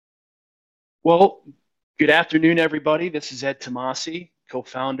Well, good afternoon, everybody. This is Ed Tomasi,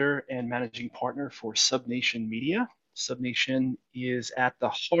 co-founder and managing partner for SubNation Media. SubNation is at the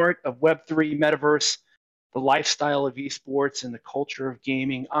heart of Web3 metaverse, the lifestyle of esports, and the culture of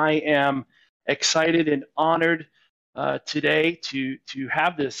gaming. I am excited and honored today to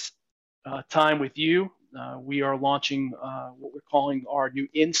have this time with you. We are launching what we're calling our new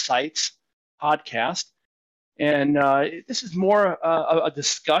Insights podcast. And this is more a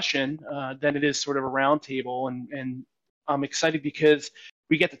discussion than it is sort of a roundtable. And I'm excited because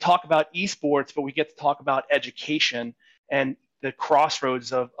we get to talk about esports, but we get to talk about education and the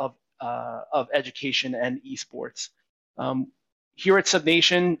crossroads of education and esports. Um, Here at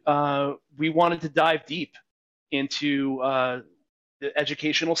SubNation, we wanted to dive deep into the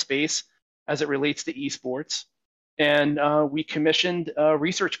educational space as it relates to esports. And we commissioned a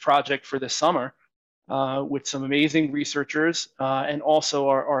research project for this summer with some amazing researchers and also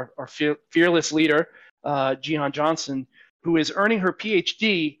our fearless leader, Jihan Johnston, who is earning her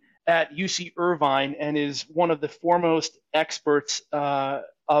PhD at UC Irvine and is one of the foremost experts of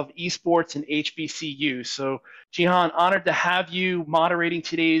esports and HBCU. So, Jihan, honored to have you moderating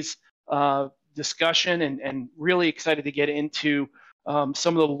today's discussion and really excited to get into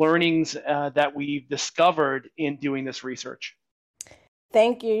some of the learnings that we've discovered in doing this research.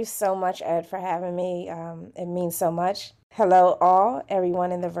 Thank you so much, Ed, for having me. It means so much. Hello, all,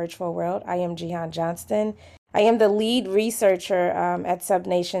 everyone in the virtual world. I am Jihan Johnston. I am the lead researcher at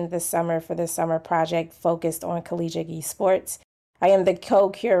SubNation this summer for the summer project focused on collegiate esports. I am the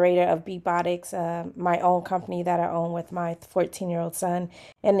co-curator of Beatbotics, my own company that I own with my 14-year-old son.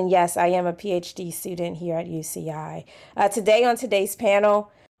 And then, yes, I am a PhD student here at UCI. Today on today's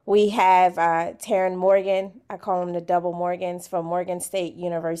panel, we have Tarrin Morgan. I call him the Double Morgans from Morgan State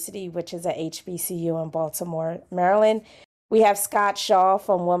University, which is a HBCU in Baltimore, Maryland. We have Scott Shaw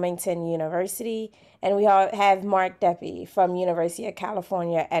from Wilmington University, and we have Mark Deppe from University of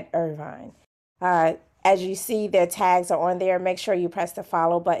California at Irvine. As you see, their tags are on there. Make sure you press the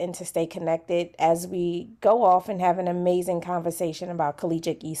follow button to stay connected as we go off and have an amazing conversation about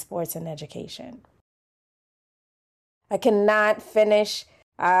collegiate esports and education. I cannot finish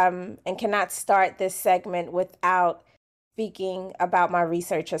and cannot start this segment without speaking about my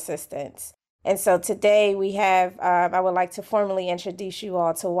research assistants. And so today we have, I would like to formally introduce you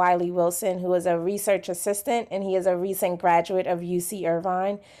all to Wiley Wilson, who is a research assistant, and he is a recent graduate of UC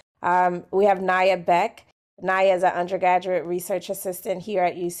Irvine. We have Naya Beck. Naya is an undergraduate research assistant here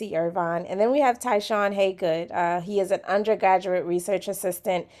at UC Irvine. And then we have Tyshawn Haygood. He is an undergraduate research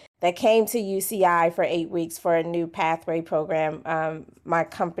assistant that came to UCI for 8 weeks for a new pathway program my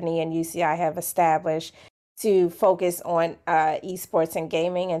company and UCI have established to focus on esports and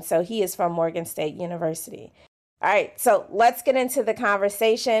gaming. And so he is from Morgan State University. All right, so let's get into the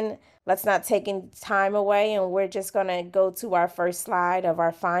conversation. Let's not take any time away, and we're just going to go to our first slide of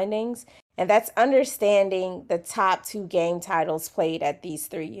our findings, and that's understanding the top 2 game titles played at these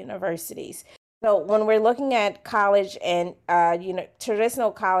 3 universities. So when we're looking at college and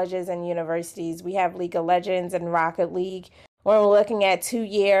traditional colleges and universities, we have League of Legends and Rocket League. When we're looking at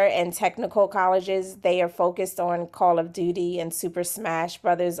 2-year and technical colleges, they are focused on Call of Duty and Super Smash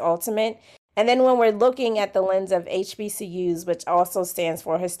Bros. Ultimate. And then when we're looking at the lens of HBCUs, which also stands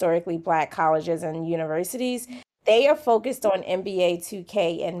for Historically Black Colleges and Universities, they are focused on NBA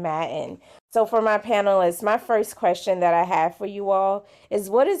 2K and Madden. So for my panelists, my first question that I have for you all is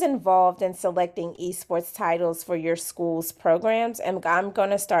what is involved in selecting esports titles for your school's programs? And I'm going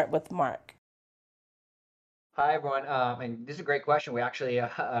to start with Mark. Hi, everyone. And this is a great question. We actually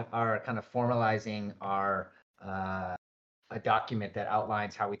are kind of formalizing our a document that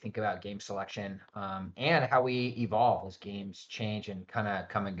outlines how we think about game selection and how we evolve as games change and kind of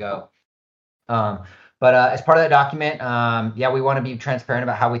come and go. But as part of that document, we want to be transparent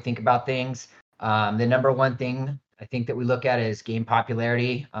about how we think about things. The number one thing I think that we look at is game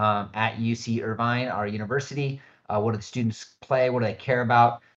popularity at UC Irvine, our university. What do the students play? What do they care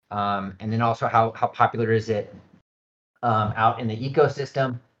about? And then also how popular is it out in the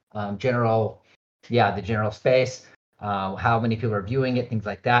ecosystem, the general space. How many people are viewing it, things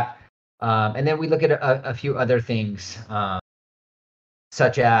like that. And then we look at a few other things,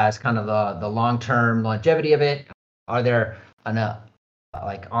 such as kind of the long-term longevity of it. Are there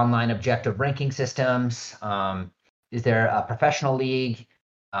like online objective ranking systems? Is there a professional league?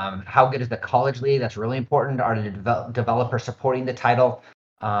 How good is the college league? That's really important. Are the developers supporting the title?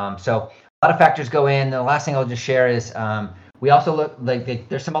 So a lot of factors go in. The last thing I'll just share is we also look like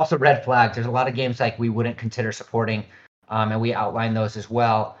there's some also red flags. There's a lot of games like we wouldn't consider supporting, and we outline those as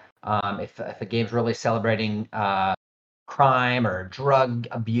well. If a game's really celebrating crime or drug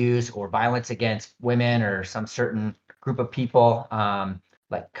abuse or violence against women or some certain group of people,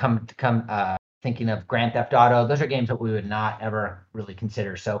 like thinking of Grand Theft Auto. Those are games that we would not ever really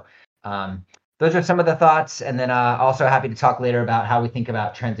consider. So those are some of the thoughts. And then also happy to talk later about how we think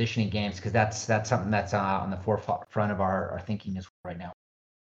about transitioning games, because that's something that's on the forefront of our thinking as well right now.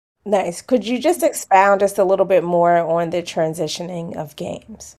 Nice. Could you just expound just a little bit more on the transitioning of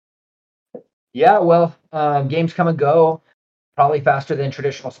games? Yeah, well, games come and go probably faster than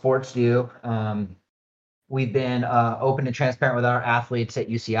traditional sports do. We've been open and transparent with our athletes at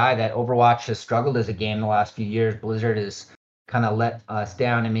UCI that Overwatch has struggled as a game the last few years. Blizzard has kind of let us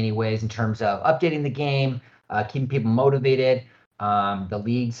down in many ways in terms of updating the game, keeping people motivated. The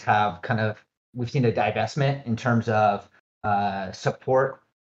leagues have we've seen a divestment in terms of support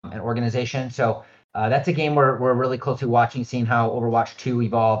and organization. So that's a game we're really closely watching, seeing how Overwatch 2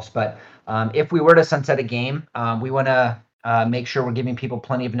 evolves. But if we were to sunset a game, we want to make sure we're giving people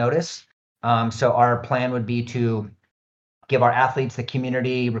plenty of notice. So our plan would be to give our athletes, the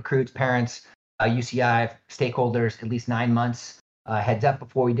community, recruits, parents, UCI stakeholders at least 9 months heads up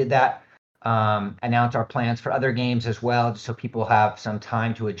before we did that. Announce our plans for other games as well, just so people have some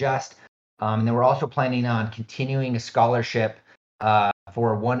time to adjust. And then we're also planning on continuing a scholarship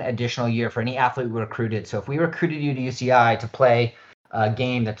for one additional year for any athlete we recruited. So if we recruited you to UCI to play a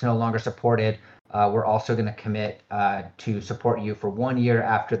game that's no longer supported, we're also going to commit to support you for 1 year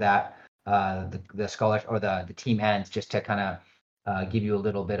after that. The scholarship or the team ends, just to kind of give you a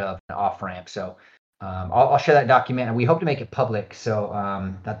little bit of an off ramp. So I'll share that document, and we hope to make it public.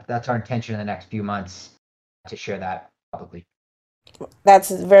 So that's our intention in the next few months, to share that publicly.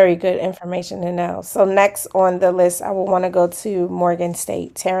 That's very good information to know. So next on the list, I will want to go to Morgan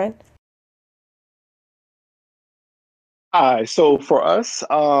State. Tarrin? Hi. So for us,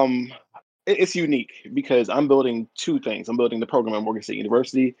 it's unique because I'm building two things. I'm building the program at Morgan State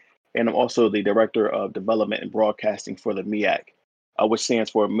University, and I'm also the director of development and broadcasting for the MEAC, which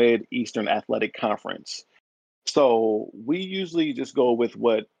stands for Mid-Eastern Athletic Conference. So we usually just go with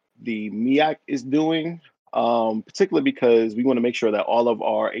what the MEAC is doing, particularly because we want to make sure that all of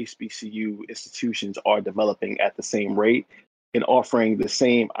our HBCU institutions are developing at the same rate and offering the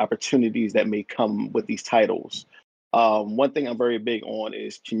same opportunities that may come with these titles. One thing I'm very big on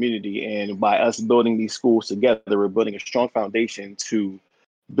is community, and by us building these schools together, we're building a strong foundation to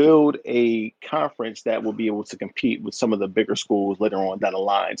build a conference that will be able to compete with some of the bigger schools later on down the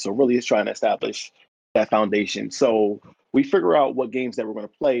line. So really it's trying to establish that foundation. So we figure out what games that we're going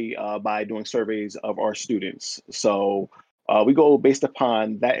to play by doing surveys of our students. So we go based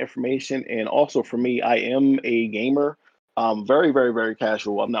upon that information. And also for me, I am a gamer, very, very, very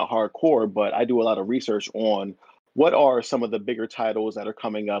casual. I'm not hardcore, but I do a lot of research on what are some of the bigger titles that are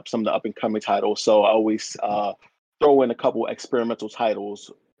coming up, some of the up and coming titles. So I always throw in a couple experimental titles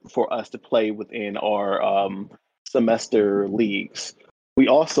for us to play within our semester leagues. We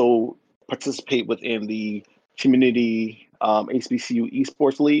also participate within the community HBCU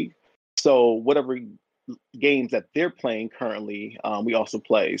Esports League. So whatever games that they're playing currently, we also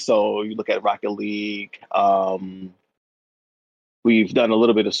play. So you look at Rocket League. We've done a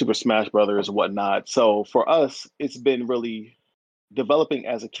little bit of Super Smash Brothers and whatnot. So for us, it's been really developing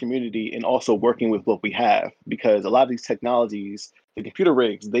as a community and also working with what we have, because a lot of these technologies, the computer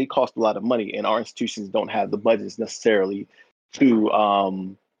rigs, they cost a lot of money, and our institutions don't have the budgets necessarily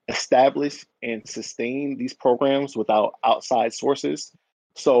to establish and sustain these programs without outside sources.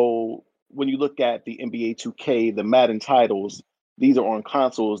 So when you look at the NBA 2K, the Madden titles, these are on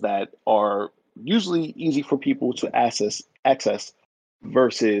consoles that are usually easy for people to access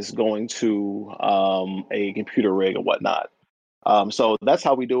versus going to a computer rig or whatnot. So that's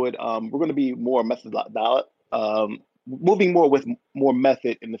how we do it. We're going to be more moving more with more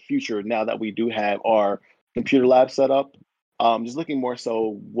method in the future now that we do have our computer lab set up. Just looking more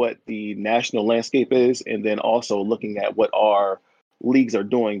so what the national landscape is, and then also looking at what our leagues are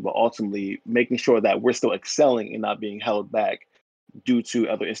doing, but ultimately making sure that we're still excelling and not being held back due to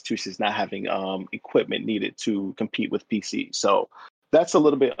other institutions not having equipment needed to compete with PC. So that's a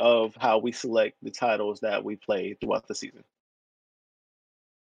little bit of how we select the titles that we play throughout the season.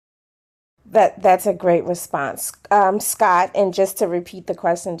 That's a great response. Scott, and just to repeat the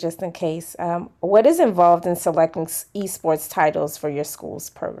question, just in case, what is involved in selecting esports titles for your school's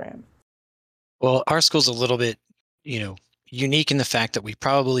program? Well, our school's a little bit, unique in the fact that we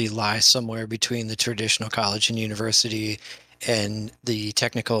probably lie somewhere between the traditional college and university and the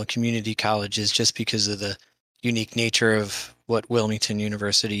technical and community colleges, just because of the unique nature of what Wilmington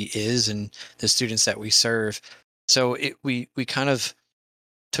University is and the students that we serve. So we kind of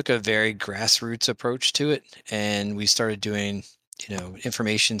took a very grassroots approach to it, and we started doing,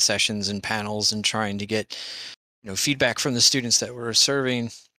 information sessions and panels and trying to get, feedback from the students that we're serving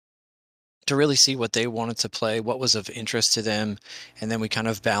to really see what they wanted to play, what was of interest to them. And then we kind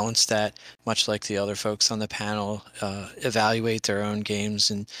of balanced that, much like the other folks on the panel, evaluate their own games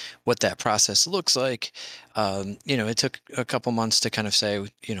and what that process looks like. It took a couple months to kind of say,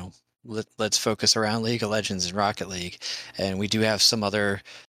 let's focus around League of Legends and Rocket League. And we do have some other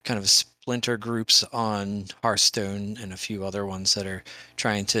kind of splinter groups on Hearthstone and a few other ones that are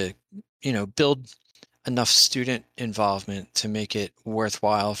trying to, build enough student involvement to make it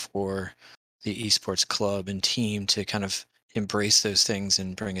worthwhile for the esports club and team to kind of embrace those things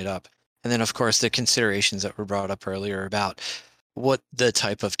and bring it up. And then, of course, the considerations that were brought up earlier about what the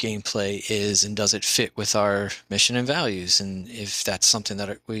type of gameplay is and does it fit with our mission and values, and if that's something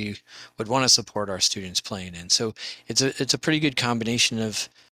that we would want to support our students playing in. So it's a pretty good combination of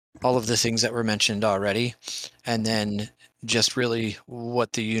all of the things that were mentioned already, and then just really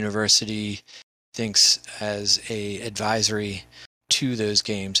what the university thinks as a advisory to those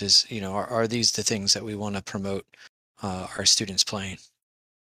games is, are these the things that we want to promote our students playing?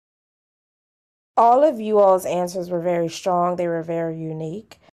 All of you all's answers were very strong. They were very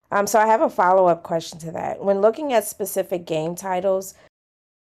unique. So I have a follow-up question to that. When looking at specific game titles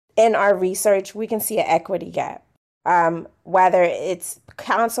in our research, we can see an equity gap. Whether it's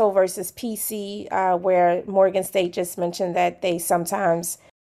console versus PC, where Morgan State just mentioned that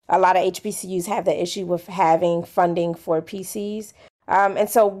a lot of HBCUs have the issue with having funding for PCs. And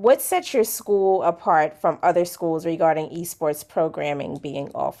so what sets your school apart from other schools regarding esports programming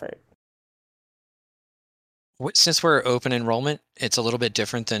being offered? Since we're open enrollment, it's a little bit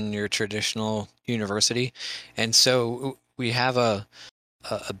different than your traditional university. And so we have a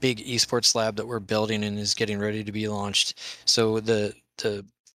big esports lab that we're building and is getting ready to be launched. So the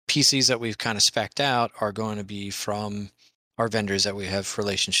PCs that we've kind of spec'd out are going to be from our vendors that we have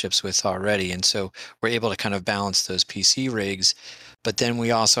relationships with already. And so we're able to kind of balance those PC rigs. But then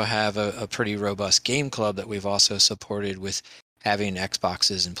we also have a pretty robust game club that we've also supported with having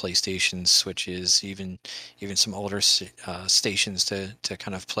Xboxes and PlayStations, Switches, even some older stations to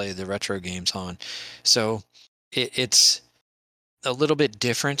kind of play the retro games on. So it's a little bit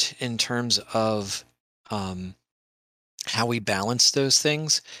different in terms of how we balance those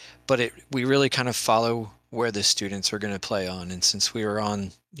things, but we really kind of follow where the students are going to play on. And since we were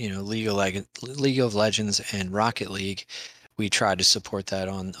on, League of Legends and Rocket League, we try to support that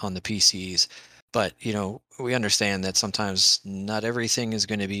on the PCs. But, we understand that sometimes not everything is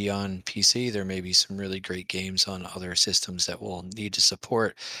going to be on PC. There may be some really great games on other systems that we'll need to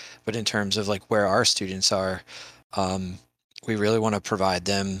support. But in terms of like where our students are, we really want to provide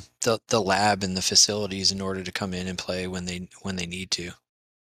them the lab and the facilities in order to come in and play when they need to.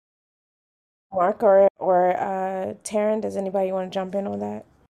 Mark or Tarrin, does anybody want to jump in on that?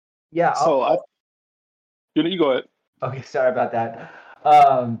 Yeah. You go ahead. Okay, sorry about that.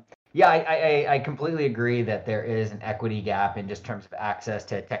 Yeah, I completely agree that there is an equity gap in just terms of access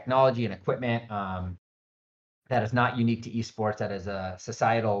to technology and equipment. That is not unique to esports. That is a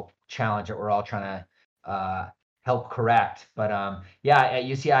societal challenge that we're all trying to help correct. But yeah, at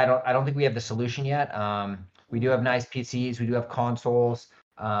UCI, I don't think we have the solution yet. We do have nice PCs. We do have consoles.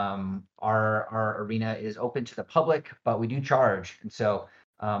 Our arena is open to the public, but we do charge. And so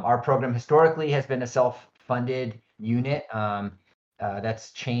our program historically has been a self-funded unit.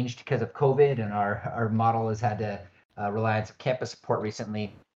 That's changed because of COVID, and our model has had to rely on some campus support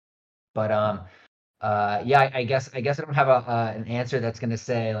recently. But yeah, I guess I don't have an answer that's going to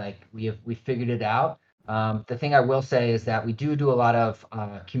say like we figured it out. The thing I will say is that we do a lot of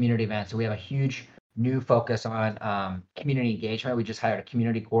community events. So we have a huge new focus on community engagement. We just hired a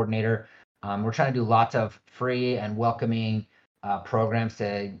community coordinator. We're trying to do lots of free and welcoming programs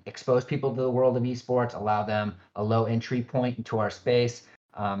to expose people to the world of esports, allow them a low entry point into our space.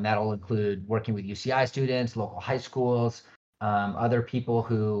 That'll include working with UCI students, local high schools, other people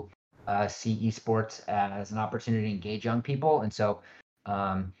who see esports as an opportunity to engage young people. And so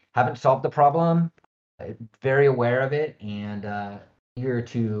haven't solved the problem, very aware of it, and eager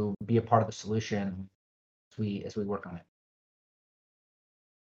to be a part of the solution as we work on it.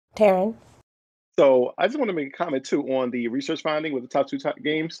 Tarrin? So I just want to make a comment too on the research finding with the top two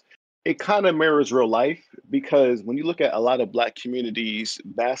games. It kind of mirrors real life, because when you look at a lot of Black communities,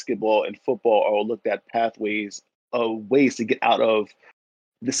 basketball and football are looked at pathways of ways to get out of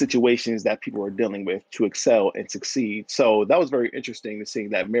the situations that people are dealing with to excel and succeed. So that was very interesting to see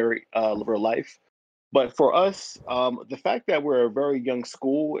that mirror real life. But for us, the fact that we're a very young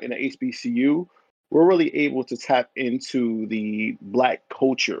school in an HBCU, we're really able to tap into the Black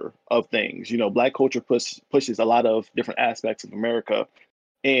culture of things. You know, Black culture pushes a lot of different aspects of America.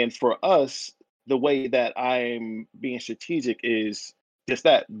 And for us, the way that I'm being strategic is just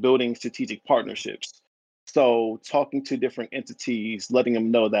that, building strategic partnerships. So talking to different entities, letting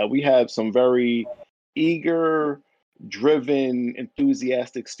them know that we have some very eager, driven,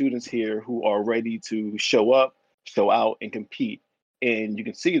 enthusiastic students here who are ready to show up, show out, and compete. And you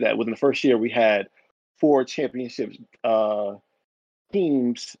can see that within the first year, we had 4 championship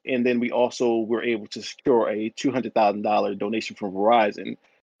teams, and then we also were able to secure a $200,000 donation from Verizon.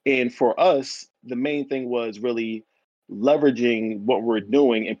 And for us, the main thing was really leveraging what we're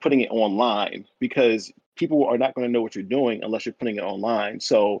doing and putting it online, because people are not going to know what you're doing unless you're putting it online.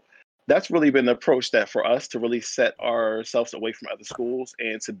 So that's really been the approach that for us to really set ourselves away from other schools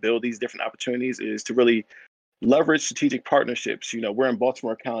and to build these different opportunities is to really leverage strategic partnerships. You know, we're in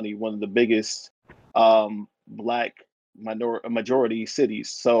Baltimore County, one of the biggest Black majority cities.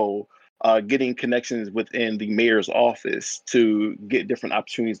 So getting connections within the mayor's office to get different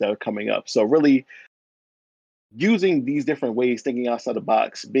opportunities that are coming up. So really using these different ways, thinking outside the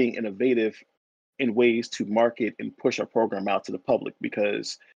box, being innovative in ways to market and push our program out to the public,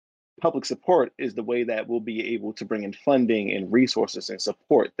 because public support is the way that we'll be able to bring in funding and resources and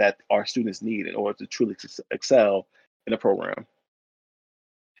support that our students need in order to truly excel in the program.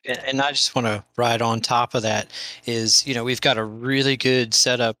 And I just want to ride on top of that is, we've got a really good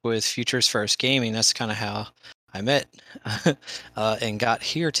setup with Futures First Gaming. That's kind of how I met and got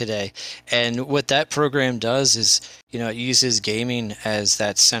here today. And what that program does is, it uses gaming as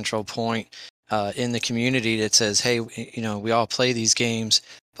that central point in the community that says, hey, we all play these games,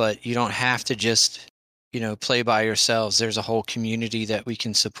 but you don't have to just, play by yourselves. There's a whole community that we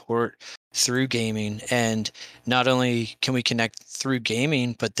can support through gaming. And not only can we connect through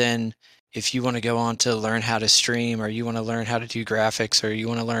gaming, but then if you want to go on to learn how to stream, or you want to learn how to do graphics, or you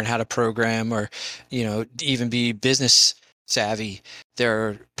want to learn how to program, or even be business savvy, there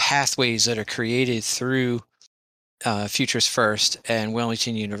are pathways that are created through Futures First and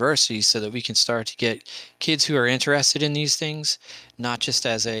Wilmington University, so that we can start to get kids who are interested in these things, not just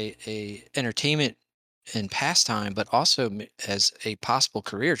as a entertainment and pastime, but also as a possible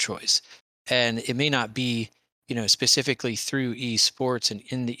career choice. And it may not be, specifically through esports and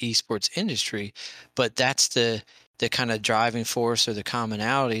in the esports industry, but that's the kind of driving force or the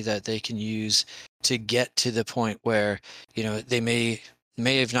commonality that they can use to get to the point where, they may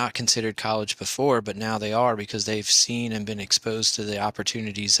have not considered college before, but now they are, because they've seen and been exposed to the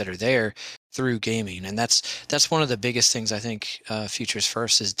opportunities that are there through gaming. And that's one of the biggest things I think Futures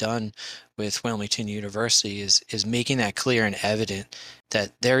First has done with Wilmington University is making that clear and evident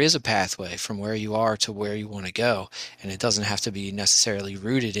that there is a pathway from where you are to where you want to go. And it doesn't have to be necessarily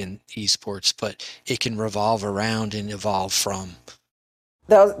rooted in esports, but it can revolve around and evolve from.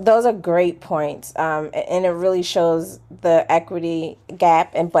 Those are great points, and it really shows the equity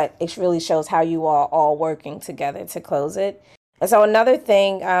gap, but it really shows how you are all working together to close it. And so another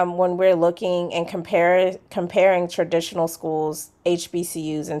thing, when we're looking and comparing traditional schools,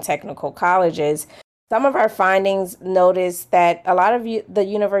 HBCUs, and technical colleges, some of our findings notice that a lot of the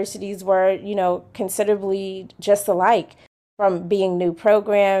universities were, considerably just alike, from being new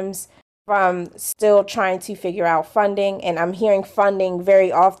programs, from still trying to figure out funding. And I'm hearing funding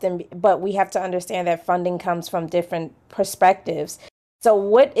very often, but we have to understand that funding comes from different perspectives. So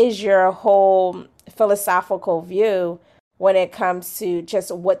what is your whole philosophical view when it comes to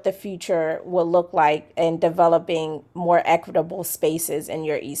just what the future will look like in developing more equitable spaces in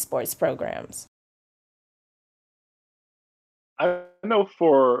your esports programs? I know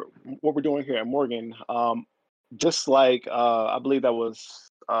for what we're doing here at Morgan, just like I believe that was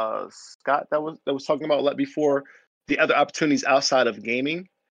Scott that was talking about that before, the other opportunities outside of gaming.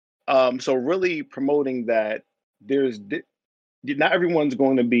 So really promoting that not everyone's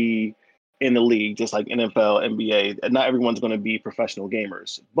going to be in the league, just like NFL, NBA, and not everyone's going to be professional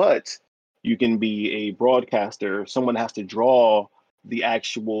gamers, but you can be a broadcaster. Someone has to draw the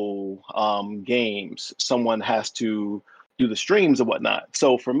actual games. Someone has to do the streams and whatnot.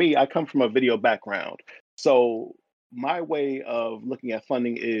 So for me, I come from a video background. So my way of looking at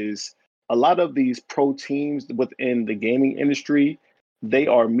funding is a lot of these pro teams within the gaming industry, they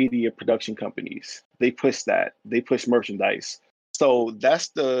are media production companies. They push that. They push merchandise. So that's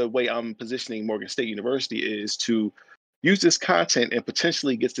the way I'm positioning Morgan State University, is to use this content and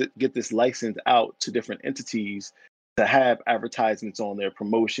potentially get this license out to different entities to have advertisements on their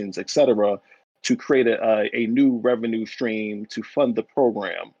promotions, et cetera, to create a new revenue stream to fund the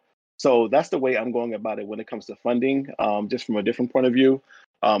program. So that's the way I'm going about it when it comes to funding, just from a different point of view.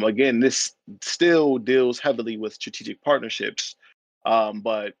 Again, this still deals heavily with strategic partnerships,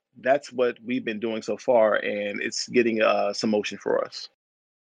 but that's what we've been doing so far, and it's getting some motion for us.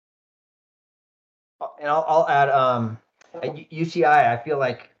 And I'll add, at UCI, I feel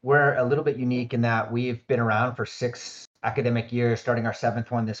like we're a little bit unique in that we've been around for 6 academic years, starting our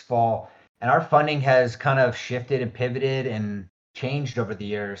 7th one this fall. And our funding has kind of shifted and pivoted and changed over the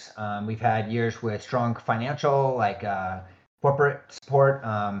years. We've had years with strong financial, like corporate support.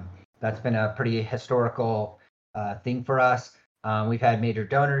 That's been a pretty historical thing for us. We've had major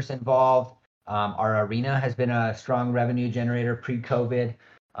donors involved. Our arena has been a strong revenue generator pre-COVID.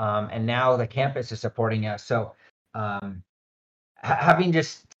 And now the campus is supporting us. So having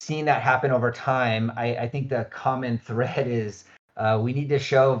just seen that happen over time, I think the common thread is we need to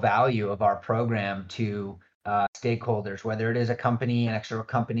show value of our program to stakeholders, whether it is a company, an external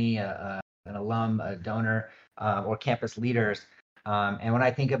company, an alum, a donor, or campus leaders. And when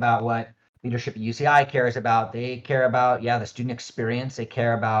I think about what leadership at UCI cares about, they care about, the student experience. They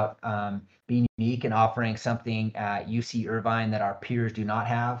care about being unique and offering something at UC Irvine that our peers do not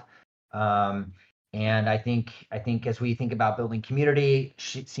have. And I think as we think about building community,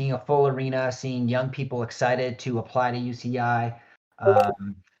 seeing a full arena, seeing young people excited to apply to UCI,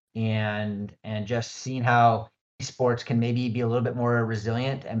 and just seeing how esports can maybe be a little bit more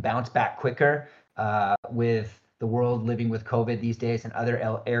resilient and bounce back quicker with the world living with COVID these days and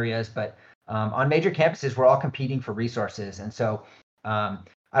other areas. But on major campuses, we're all competing for resources. And so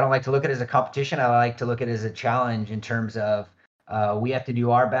I don't like to look at it as a competition. I like to look at it as a challenge in terms of we have to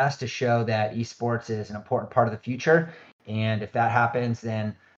do our best to show that esports is an important part of the future. And if that happens,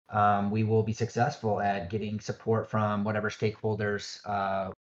 then we will be successful at getting support from whatever stakeholders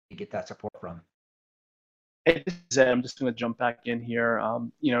we get that support from. Hey, this is Ed. I'm just going to jump back in here.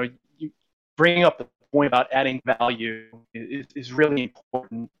 You bringing up the point about adding value is really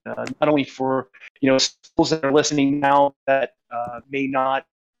important, not only for schools that are listening now that may not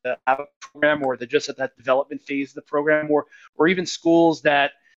have a program, or they're just at that development phase of the program, or even schools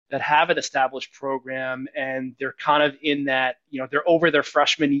that have an established program and they're kind of in that, they're over their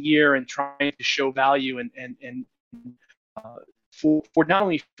freshman year and trying to show value and for not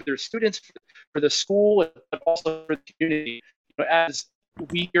only for their students, for the school, but also for the community. As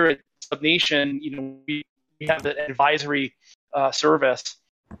we here at SubNation, we have an advisory service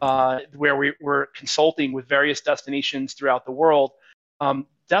where we're consulting with various destinations throughout the world.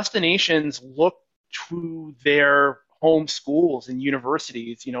 Destinations look to their home schools and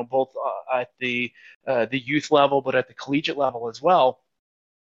universities, both at the youth level, but at the collegiate level as well.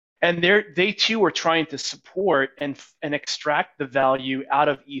 And they too are trying to support and extract the value out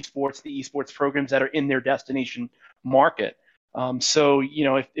of esports, the esports programs that are in their destination market. So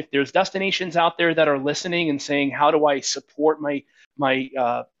if there's destinations out there that are listening and saying, how do I support my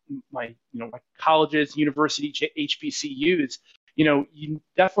colleges, universities, HBCUs? You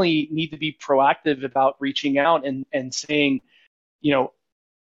definitely need to be proactive about reaching out and saying,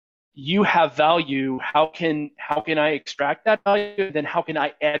 you have value. How can I extract that value? Then how can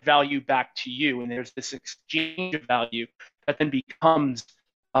I add value back to you? And there's this exchange of value that then becomes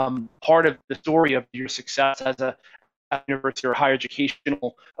part of the story of your success as a university or higher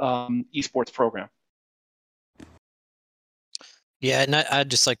educational esports program. Yeah, and I'd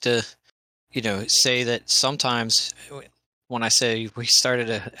just like to, say that sometimes when I say we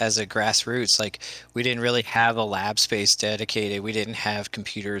started as a grassroots, like we didn't really have a lab space dedicated. We didn't have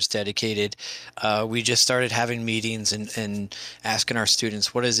computers dedicated. We just started having meetings and asking our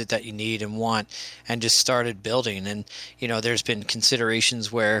students, what is it that you need and want, and just started building. And, there's been considerations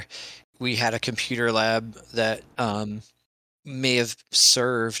where we had a computer lab that may have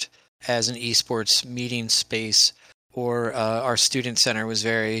served as an esports meeting space, or our student center was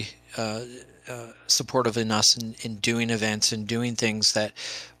very supportive in us in doing events and doing things that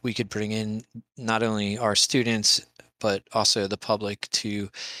we could bring in not only our students but also the public to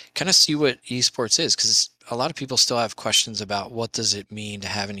kind of see what esports is, because a lot of people still have questions about what does it mean to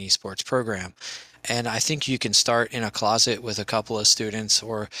have an esports program. And I think you can start in a closet with a couple of students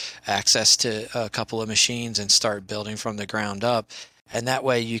or access to a couple of machines and start building from the ground up. And that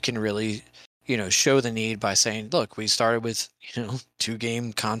way you can really show the need by saying, look, we started with, 2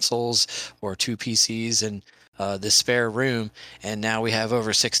 game consoles or 2 PCs and this spare room. And now we have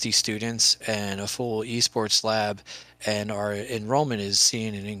over 60 students and a full esports lab. And our enrollment is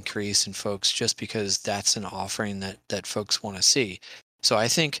seeing an increase in folks just because that's an offering that folks want to see. So I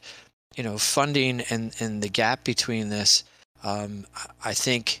think, funding and the gap between this, I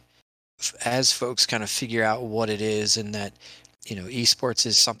think as folks kind of figure out what it is and that, esports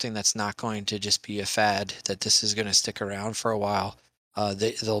is something that's not going to just be a fad, that this is going to stick around for a while.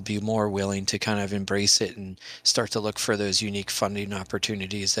 they'll be more willing to kind of embrace it and start to look for those unique funding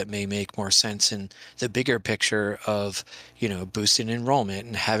opportunities that may make more sense in the bigger picture of, boosting enrollment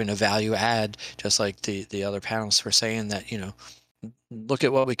and having a value add, just like the other panelists were saying, that, look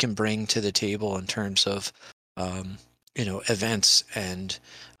at what we can bring to the table in terms of, events and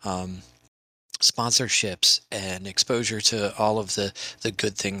sponsorships and exposure to all of the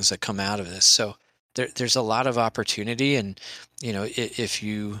good things that come out of this. So there's a lot of opportunity, and if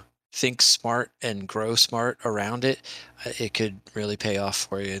you think smart and grow smart around it, it could really pay off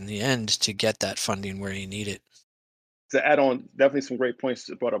for you in the end to get that funding where you need it. To add on, definitely some great points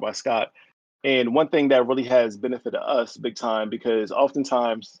brought up by Scott. And one thing that really has benefited us big time, because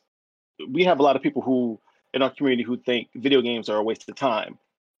oftentimes we have a lot of people who in our community who think video games are a waste of time.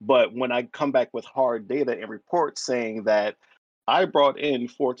 But when I come back with hard data and reports saying that I brought in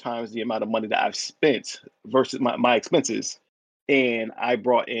 4 times the amount of money that I've spent versus my expenses, and I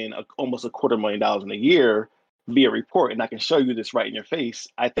brought in almost $250,000 in a year via report, and I can show you this right in your face.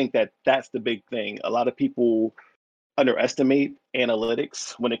 I think that that's the big thing. A lot of people underestimate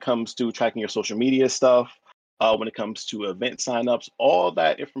analytics when it comes to tracking your social media stuff, when it comes to event signups. All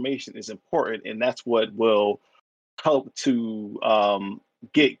that information is important, and that's what will help to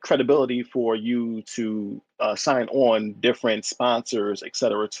get credibility for you to sign on different sponsors, et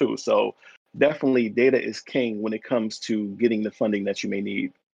cetera, too. So definitely data is king when it comes to getting the funding that you may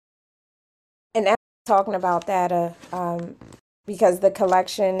need. And as talking about data, because the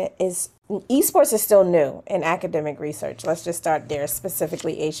collection is, esports is still new in academic research. Let's just start there,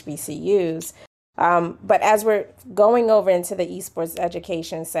 specifically HBCUs. But as we're going over into the esports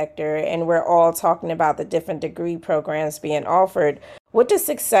education sector and we're all talking about the different degree programs being offered, what does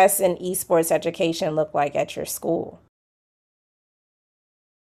success in esports education look like at your school?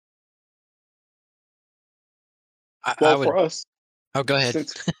 For us, Oh, go ahead.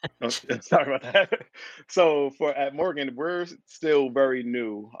 Sorry about that. So at Morgan, we're still very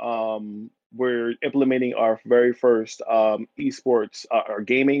new. We're implementing our very first esports or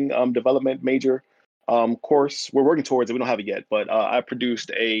gaming development major course. We're working towards it. We don't have it yet, but I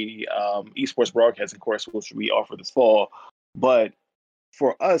produced a esports broadcasting course, which we offer this fall. But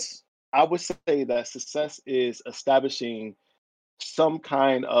for us, I would say that success is establishing some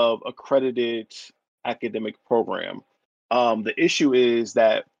kind of accredited academic program. The issue is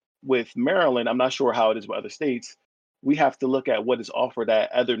that with Maryland, I'm not sure how it is with other states, we have to look at what is offered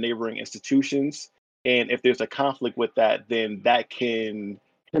at other neighboring institutions. And if there's a conflict with that, then that can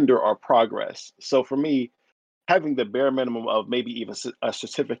hinder our progress. So for me, having the bare minimum of maybe even a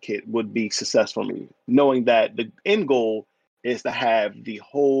certificate would be success for me, knowing that the end goal is to have the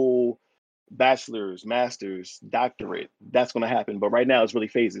whole bachelor's, master's, doctorate. That's going to happen. But right now it's really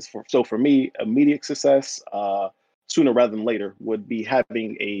phases. So for me, immediate success, sooner rather than later, would be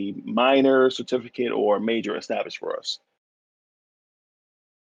having a minor certificate or major established for us.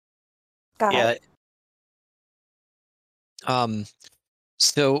 Got Yeah. it.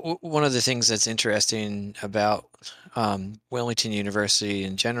 So one of the things that's interesting about Wilmington University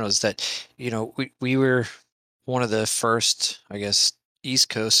in general is that, we were one of the first, I guess, East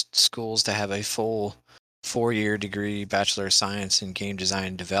Coast schools to have a full 4-year degree, Bachelor of Science in Game Design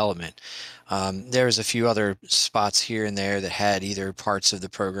and Development. There's a few other spots here and there that had either parts of the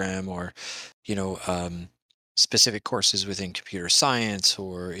program or, specific courses within computer science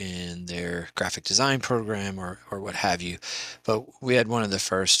or in their graphic design program or what have you. But we had one of the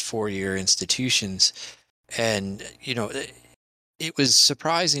first 4-year institutions, and it was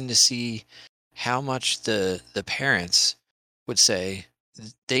surprising to see how much the parents would say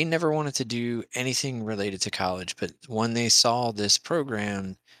they never wanted to do anything related to college, but when they saw this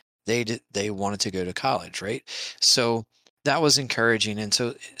program, they wanted to go to college, right? So that was encouraging. And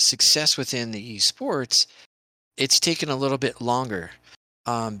so success within the esports, it's taken a little bit longer,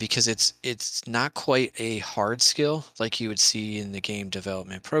 because it's not quite a hard skill like you would see in the game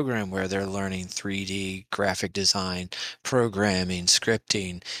development program where they're learning 3D graphic design, programming,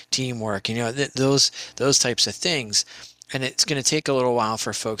 scripting, teamwork, those types of things. And it's going to take a little while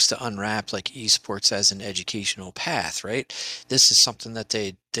for folks to unwrap like esports as an educational path, right? This is something that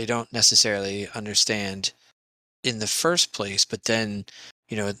they don't necessarily understand in the first place, but then,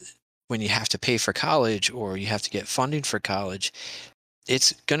 when you have to pay for college or you have to get funding for college,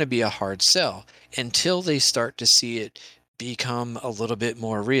 it's going to be a hard sell until they start to see it become a little bit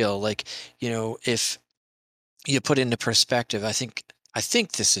more real. Like, if you put into perspective, I think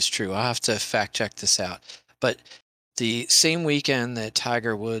this is true. I'll have to fact check this out. But the same weekend that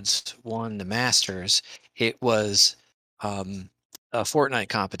Tiger Woods won the Masters, it was a Fortnite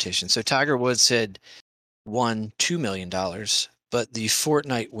competition. So Tiger Woods had won $2 million but the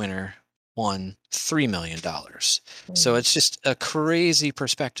Fortnite winner won $3 million. So it's just a crazy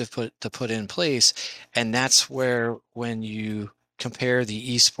perspective to put in place. And that's where, when you compare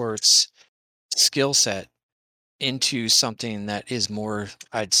the esports skill set into something that is more,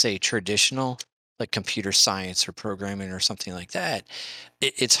 I'd say, traditional, like computer science or programming or something like that,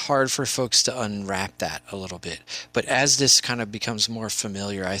 it's hard for folks to unwrap that a little bit. But as this kind of becomes more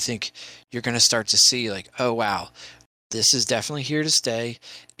familiar, I think you're going to start to see like, oh, wow, this is definitely here to stay.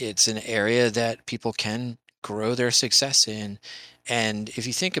 It's an area that people can grow their success in. And if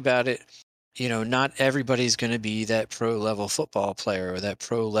you think about it, not everybody's going to be that pro level football player or that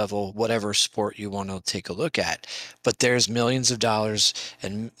pro level whatever sport you want to take a look at. But there's millions of dollars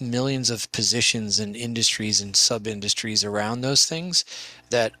and millions of positions and industries and sub industries around those things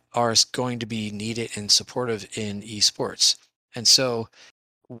that are going to be needed and supportive in esports. And so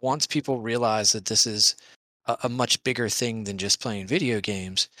once people realize that this is a much bigger thing than just playing video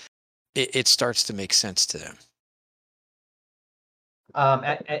games, it starts to make sense to them.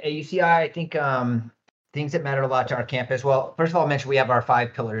 At UCI, I think things that matter a lot to our campus. Well, first of all, I mentioned we have our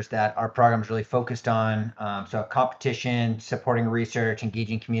 5 pillars that our program is really focused on. So competition, supporting research,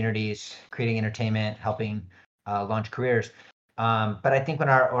 engaging communities, creating entertainment, helping launch careers. But I think when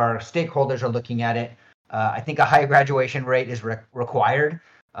our stakeholders are looking at it, I think a high graduation rate is required.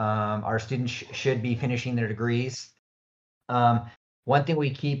 Our students should be finishing their degrees. One thing we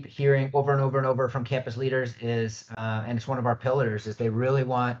keep hearing over and over and over from campus leaders is, and it's one of our pillars, is they really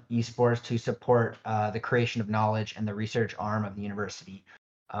want esports to support the creation of knowledge and the research arm of the university.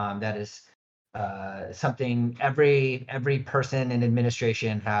 That is something every person in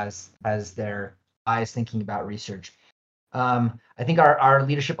administration has their eyes thinking about research. I think our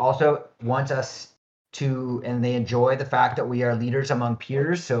leadership also wants us to, and they enjoy the fact that we are leaders among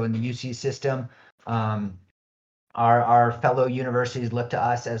peers. So in the UC system, our fellow universities look to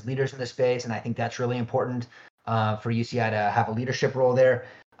us as leaders in the space, and I think that's really important for UCI to have a leadership role there.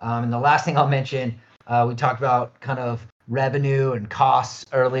 And the last thing I'll mention, we talked about kind of revenue and costs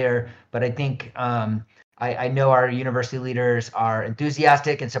earlier, but I think I know our university leaders are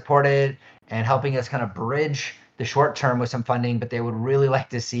enthusiastic and supported and helping us kind of bridge the short term with some funding, but they would really like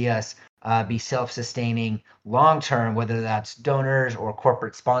to see us be self-sustaining long term, whether that's donors or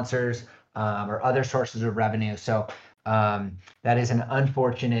corporate sponsors or other sources of revenue. So that is an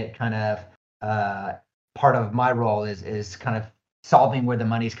unfortunate kind of part of my role is kind of solving where the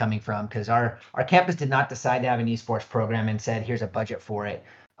money's coming from, because our campus did not decide to have an esports program and said, here's a budget for it.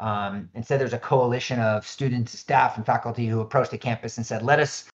 Instead, there's a coalition of students, staff, and faculty who approached the campus and said, let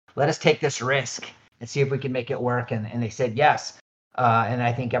us take this risk and see if we can make it work. And they said yes. And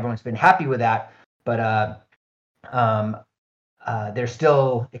I think everyone's been happy with that. But they're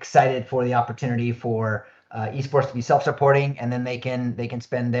still excited for the opportunity for esports to be self-supporting, and then they can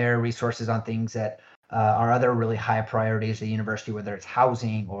spend their resources on things that are other really high priorities at the university, whether it's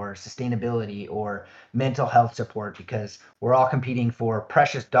housing or sustainability or mental health support, because we're all competing for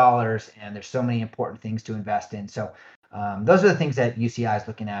precious dollars and there's so many important things to invest in. So those are the things that UCI is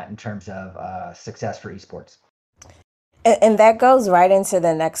looking at in terms of success for esports. And that goes right into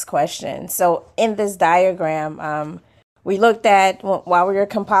the next question. So in this diagram, we looked at, while we were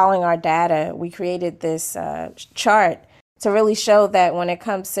compiling our data, we created this chart to really show that when it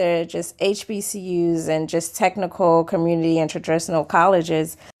comes to just HBCUs and just technical, community, and traditional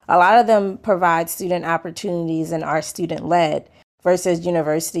colleges, a lot of them provide student opportunities and are student-led versus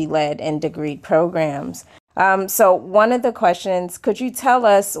university-led and degreed programs. So one of the questions, could you tell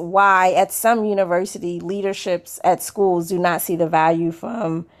us why at some university leaderships at schools do not see the value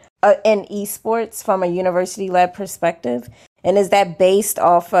from in esports from a university-led perspective? And is that based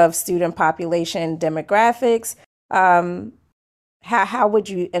off of student population demographics? How would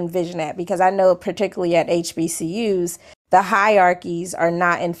you envision that? Because I know particularly at HBCUs, the hierarchies are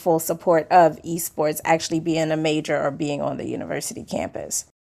not in full support of esports actually being a major or being on the university campus.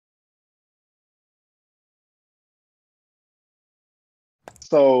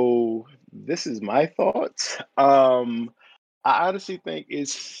 So this is my thoughts. I honestly think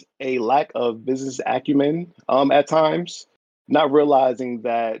it's a lack of business acumen at times, not realizing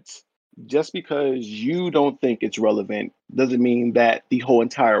that just because you don't think it's relevant doesn't mean that the whole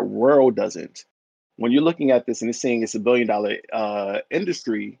entire world doesn't. When you're looking at this and it's saying it's $1 billion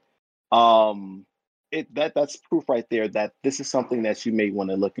industry, that's proof right there that this is something that you may want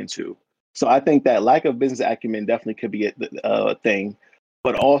to look into. So I think that lack of business acumen definitely could be a thing,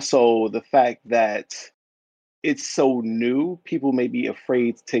 but also the fact that it's so new, people may be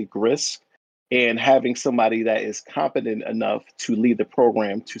afraid to take risks, and having somebody that is competent enough to lead the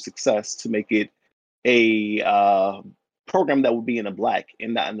program to success to make it a program that would be in the black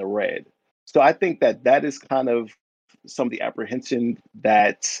and not in the red. So I think that is kind of some of the apprehension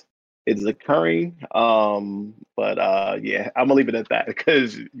that is occurring. But yeah, I'm gonna leave it at that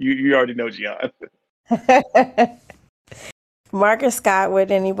because you already know, Jihan. Mark or Scott, would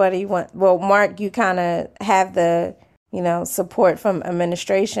anybody want? Well, Mark, you kind of have the support from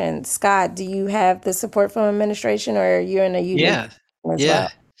administration. Scott, do you have the support from administration, or are you in a unique Yeah, as yeah,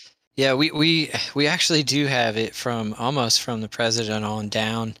 well? yeah. We actually do have it from almost from the president on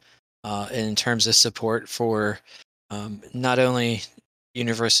down, in terms of support for not only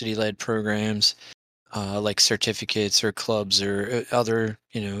university-led programs, like certificates or clubs or other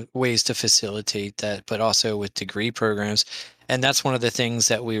ways to facilitate that, but also with degree programs. And that's one of the things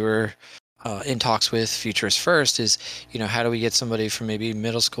that we were in talks with Futures First is, how do we get somebody from maybe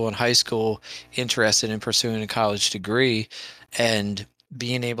middle school and high school interested in pursuing a college degree, and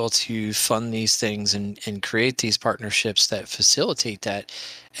being able to fund these things and create these partnerships that facilitate that,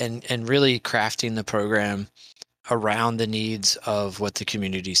 and really crafting the program around the needs of what the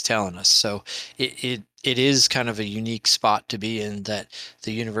community is telling us. So it is kind of a unique spot to be in, that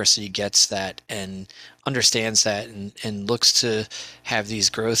the university gets that and understands that, and looks to have these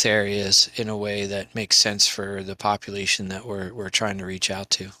growth areas in a way that makes sense for the population that we're trying to reach out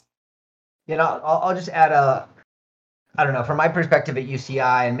to. I'll just add I don't know, from my perspective at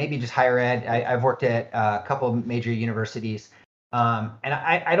UCI and maybe just higher ed, I've worked at a couple of major universities. And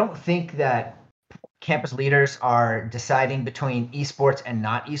I don't think that campus leaders are deciding between esports and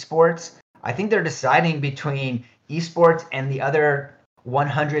not esports. I think they're deciding between esports and the other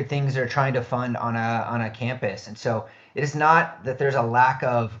 100 things they're trying to fund on a campus. And so it is not that there's a lack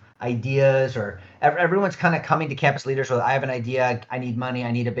of ideas, or everyone's kind of coming to campus leaders with, I have an idea, I need money,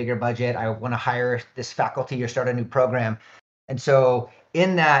 I need a bigger budget, I want to hire this faculty or start a new program. And so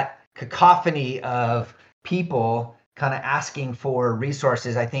in that cacophony of people kind of asking for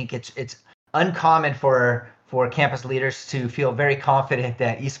resources, I think it's uncommon for campus leaders to feel very confident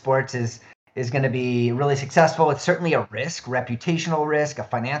that esports is going to be really successful. It's certainly a risk, reputational risk, a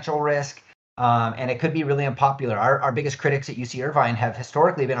financial risk, and it could be really unpopular. Our biggest critics at UC Irvine have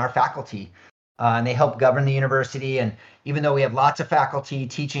historically been our faculty, and they help govern the university. And even though we have lots of faculty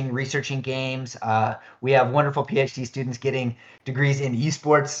teaching, researching games, we have wonderful PhD students getting degrees in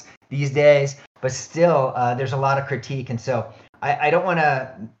esports these days, but still there's a lot of critique. And so I don't want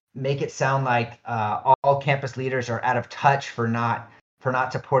to make it sound like all campus leaders are out of touch for not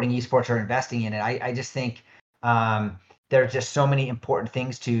supporting esports or investing in it. I just think there are just so many important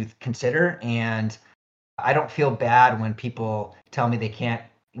things to consider, and I don't feel bad when people tell me they can't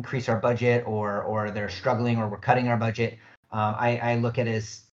increase our budget, or they're struggling, or we're cutting our budget. I look at it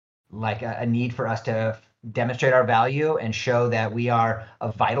as like a need for us to demonstrate our value and show that we are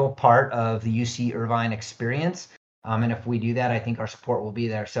a vital part of the UC Irvine experience. And if we do that, I think our support will be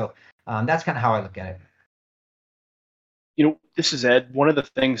there. So that's kind of how I look at it. This is Ed. One of the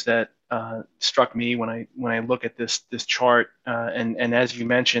things that struck me when I look at this chart, and as you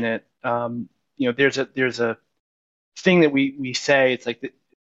mention it, there's a thing that we say. It's like the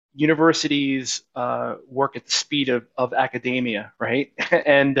universities work at the speed of academia, right?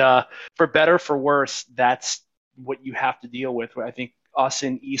 And for better, for worse, that's what you have to deal with. I think us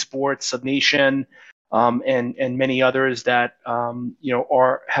in esports, SubNation, and many others that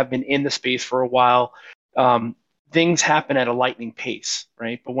have been in the space for a while. Things happen at a lightning pace,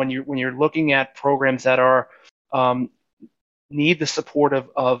 right? But when you're looking at programs that are need the support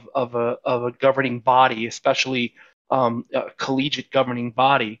of a governing body, especially a collegiate governing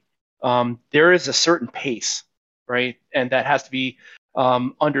body, there is a certain pace, right? And that has to be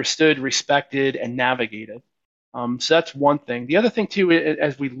understood, respected, and navigated. So that's one thing. The other thing too,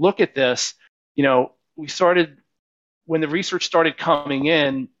 as we look at this, we started when the research started coming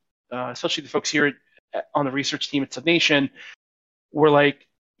in, especially the folks here on the research team at SubNation, were like,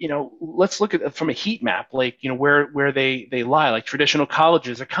 let's look at it from a heat map, like, where they lie. Like traditional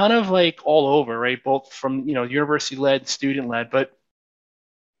colleges are kind of like all over, right? Both from, university-led, student-led, but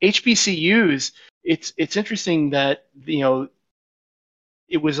HBCUs, it's interesting that,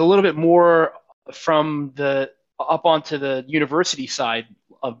 it was a little bit more from the up onto the university side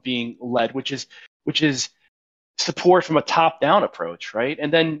of being led, which is support from a top-down approach, right?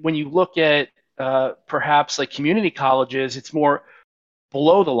 And then when you look at perhaps like community colleges, it's more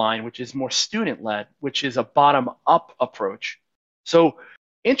below the line, which is more student-led, which is a bottom-up approach. So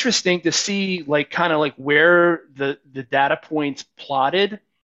interesting to see kind of where the data points plotted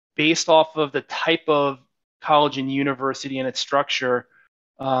based off of the type of college and university and its structure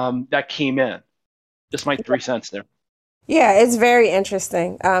that came in. Just my 3 cents there. Yeah, it's very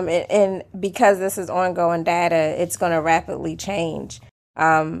interesting. And because this is ongoing data, it's going to rapidly change.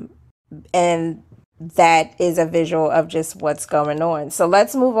 Um, and that is a visual of just what's going on. So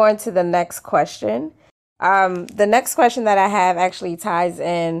let's move on to the next question. The next question that I have actually ties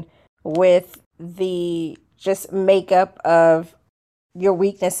in with the just makeup of your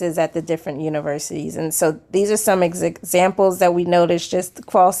weaknesses at the different universities. And so these are some examples that we noticed just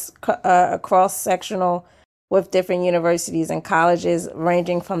across sectional with different universities and colleges,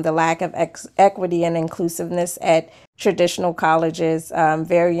 ranging from the lack of equity and inclusiveness at traditional colleges,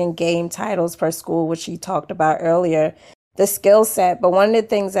 varying game titles per school, which you talked about earlier, the skill set. But one of the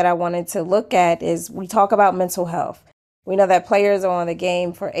things that I wanted to look at is we talk about mental health. We know that players are on the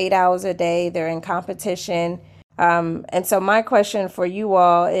game for 8 hours a day, they're in competition. And so my question for you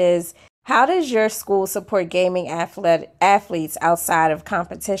all is, how does your school support gaming athletes outside of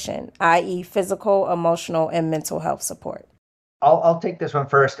competition, i.e. physical, emotional, and mental health support? I'll take this one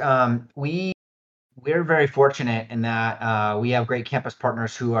first. We're very fortunate in that we have great campus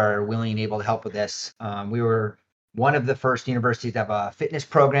partners who are willing and able to help with this. We were one of the first universities to have a fitness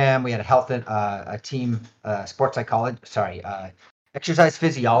program. We had a team sports exercise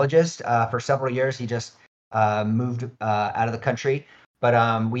physiologist for several years. He just moved out of the country.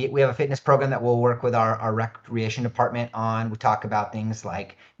 But we have a fitness program that we'll work with our recreation department on. We talk about things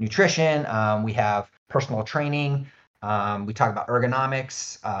like nutrition. We have personal training. We talk about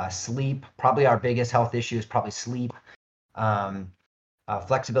ergonomics, sleep. Probably our biggest health issue is probably sleep,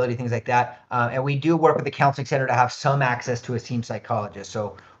 flexibility, things like that. And we do work with the counseling center to have some access to a team psychologist.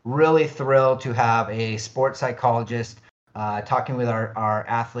 So really thrilled to have a sports psychologist talking with our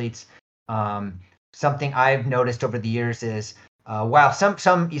athletes. Something I've noticed over the years is while some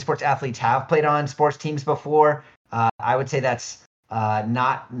esports athletes have played on sports teams before, I would say that's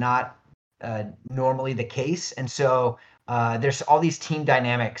not normally the case. And so there's all these team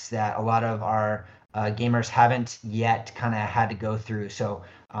dynamics that a lot of our gamers haven't yet kind of had to go through. So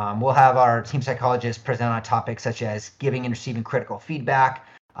we'll have our team psychologists present on topics such as giving and receiving critical feedback,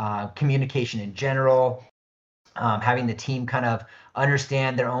 communication in general, having the team kind of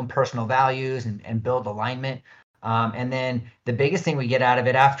understand their own personal values and build alignment. And then the biggest thing we get out of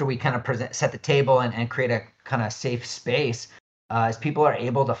it after we kind of set the table and create a kind of safe space is people are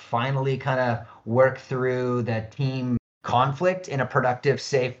able to finally kind of work through the team conflict in a productive,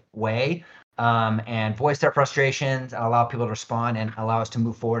 safe way, and voice their frustrations, allow people to respond, and allow us to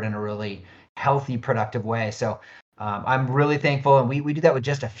move forward in a really healthy, productive way. So I'm really thankful. And we do that with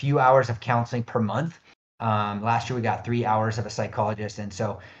just a few hours of counseling per month. Last year we got 3 hours of a psychologist. And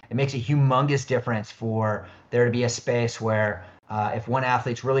so it makes a humongous difference for there to be a space where if one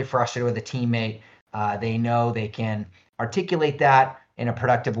athlete's really frustrated with a teammate, they know they can articulate that in a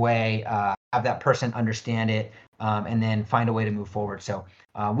productive way, have that person understand it, and then find a way to move forward. So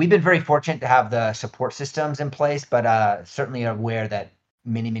we've been very fortunate to have the support systems in place, but certainly aware that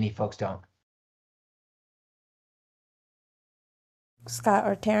many folks don't. Scott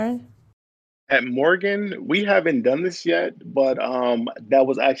or Tarrin? At Morgan, we haven't done this yet, but that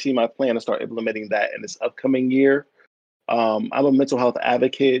was actually my plan to start implementing that in this upcoming year. I'm a mental health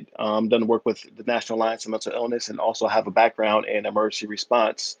advocate, done work with the National Alliance of Mental Illness, and also have a background in emergency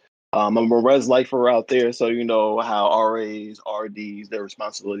response. I'm a res lifer out there, so you know how RAs, RDs, their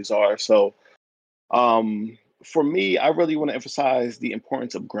responsibilities are. So for me, I really want to emphasize the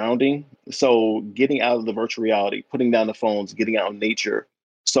importance of grounding. So getting out of the virtual reality, putting down the phones, getting out in nature.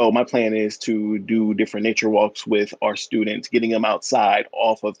 So my plan is to do different nature walks with our students, getting them outside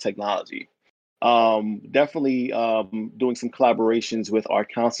off of technology. Definitely doing some collaborations with our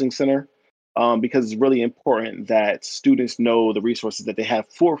counseling center because it's really important that students know the resources that they have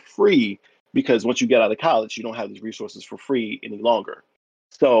for free. Because once you get out of college, you don't have these resources for free any longer.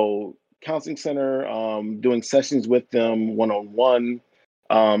 So counseling center, doing sessions with them one-on-one.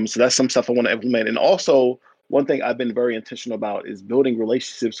 So that's some stuff I want to implement. And also, one thing I've been very intentional about is building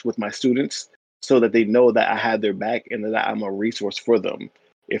relationships with my students so that they know that I have their back and that I'm a resource for them.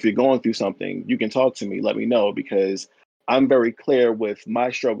 If you're going through something, you can talk to me, let me know, because I'm very clear with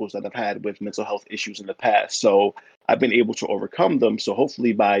my struggles that I've had with mental health issues in the past. So I've been able to overcome them. So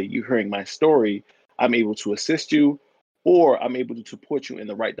hopefully by you hearing my story, I'm able to assist you or I'm able to support you in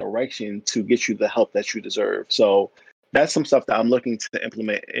the right direction to get you the help that you deserve. So that's some stuff that I'm looking to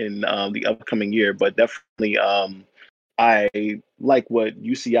implement in the upcoming year. But definitely, I like what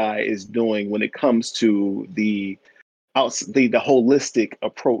UCI is doing when it comes to the holistic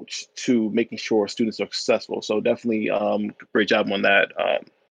approach to making sure students are successful. So definitely, great job on that.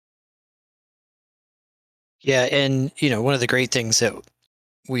 Yeah, and one of the great things that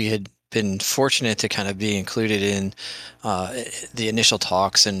we had been fortunate to kind of be included in the initial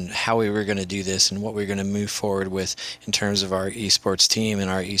talks and how we were going to do this and what we were going to move forward with in terms of our esports team and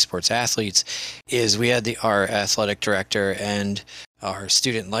our esports athletes, is we had our athletic director and our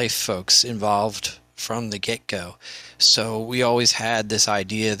student life folks involved from the get-go. So we always had this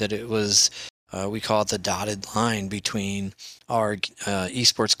idea that it was, we call it the dotted line between our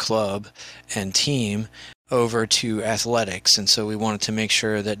esports club and team over to athletics. And so we wanted to make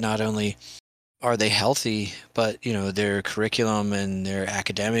sure that not only are they healthy, but their curriculum and their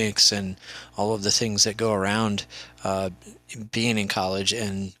academics and all of the things that go around being in college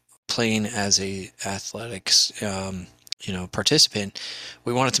and playing as a athletics participant,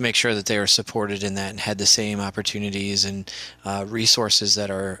 we wanted to make sure that they were supported in that and had the same opportunities and resources that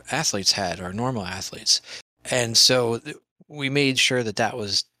our athletes had, our normal athletes. And so we made sure that that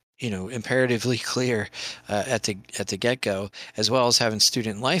was imperatively clear at the get-go, as well as having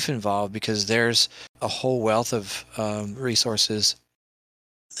student life involved, because there's a whole wealth of resources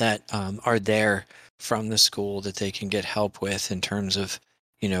that are there from the school that they can get help with in terms of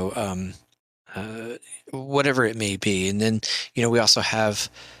whatever it may be. And then we also have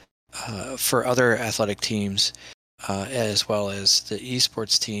for other athletic teams as well as the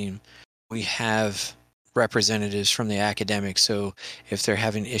esports team, we have representatives from the academics. So if they're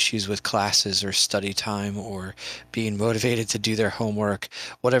having issues with classes or study time or being motivated to do their homework,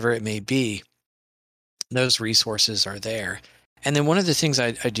 whatever it may be, those resources are there. And then one of the things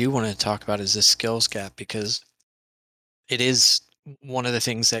I do want to talk about is the skills gap, because it is one of the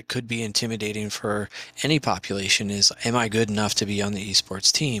things that could be intimidating for any population is, am I good enough to be on the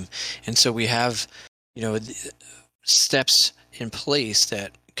esports team? And so we have, steps in place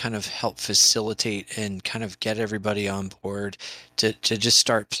that kind of help facilitate and kind of get everybody on board to just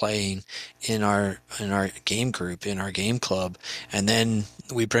start playing in our game group, in our game club. And then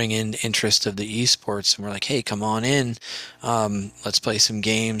we bring in interest of the esports and we're like, hey, come on in, let's play some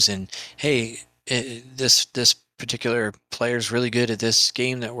games. And hey, this particular player is really good at this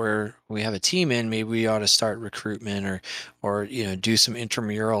game that we have a team in. Maybe we ought to start recruitment or do some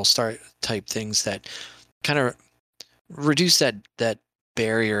intramural start type things that kind of reduce that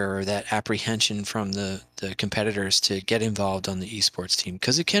barrier or that apprehension from the competitors to get involved on the esports team,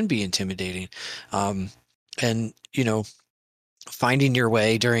 because it can be intimidating. And finding your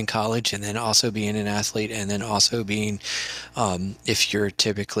way during college, and then also being an athlete, and then also being, if you're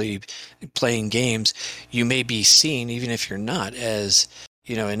typically playing games, you may be seen, even if you're not, as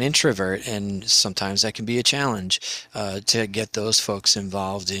an introvert, and sometimes that can be a challenge to get those folks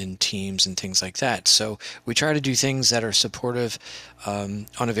involved in teams and things like that. So we try to do things that are supportive on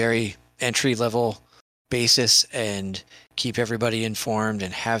a very entry level basis and keep everybody informed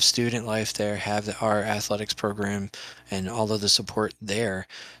and have student life there, have our athletics program and all of the support there,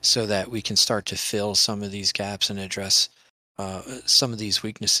 so that we can start to fill some of these gaps and address some of these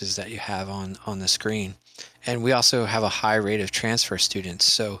weaknesses that you have on the screen. And we also have a high rate of transfer students.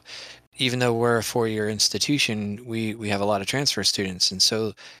 So even though we're a 4-year institution, we have a lot of transfer students. And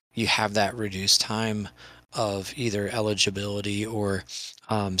so you have that reduced time of either eligibility or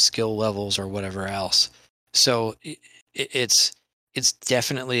skill levels or whatever else. So it's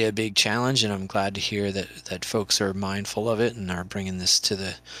definitely a big challenge, and I'm glad to hear that folks are mindful of it and are bringing this to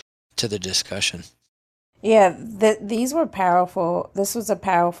the discussion. Yeah, these were powerful. This was a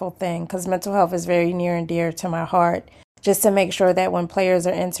powerful thing because mental health is very near and dear to my heart. Just to make sure that when players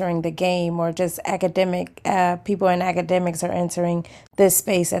are entering the game, or just academic people in academics are entering this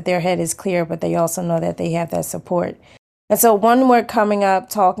space, that their head is clear, but they also know that they have that support. And so when we're coming up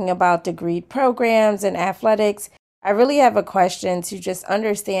talking about degree programs and athletics, I really have a question to just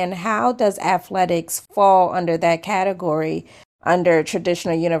understand, how does athletics fall under that category under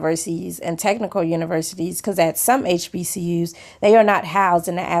traditional universities and technical universities? Because at some HBCUs, they are not housed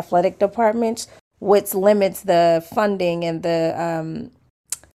in the athletic departments, which limits the funding and the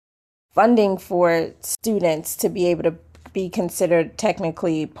funding for students to be able to be considered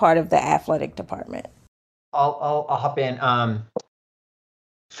technically part of the athletic department. I'll hop in.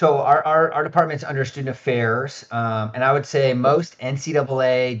 So our department's under student affairs, and I would say most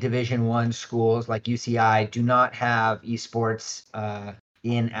NCAA Division I schools like UCI do not have esports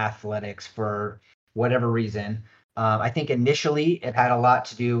in athletics for whatever reason. I think initially it had a lot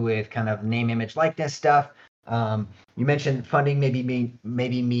to do with kind of name, image, likeness stuff. You mentioned funding maybe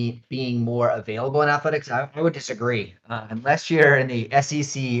being more available in athletics. I would disagree. Unless you're in the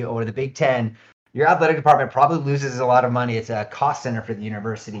SEC or the Big Ten, your athletic department probably loses a lot of money. It's a cost center for the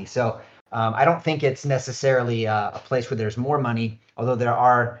university. So I don't think it's necessarily a place where there's more money, although there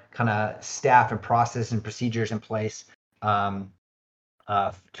are kind of staff and process and procedures in place.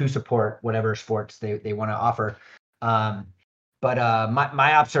 to support whatever sports they want to offer. But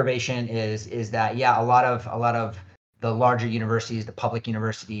my observation is that, yeah, a lot of the larger universities, the public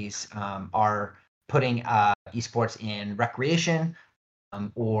universities, are putting esports in recreation,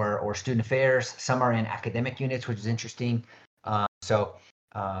 or student affairs. Some are in academic units, which is interesting. I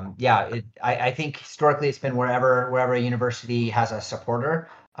think historically it's been wherever a university has a supporter,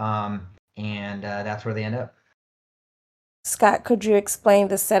 and that's where they end up. Scott, could you explain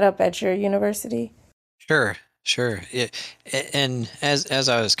the setup at your university? Sure, sure. And as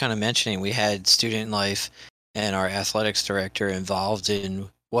I was kind of mentioning, we had student life and our athletics director involved in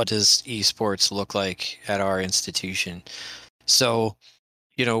what does esports look like at our institution. So,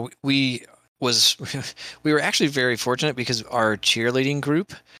 we were actually very fortunate because our cheerleading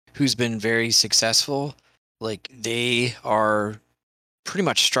group, who's been very successful, like they are pretty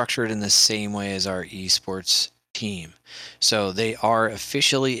much structured in the same way as our esports team. So they are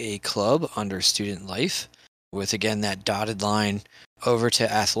officially a club under student life with, again, that dotted line over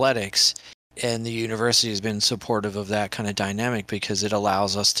to athletics. And the university has been supportive of that kind of dynamic because it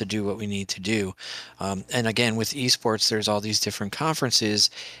allows us to do what we need to do. And again, with esports, there's all these different conferences,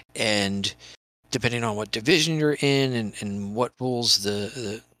 and depending on what division you're in and what rules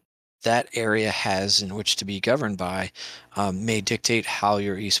that area has in which to be governed by, may dictate how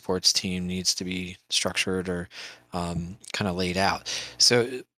your esports team needs to be structured or kind of laid out. So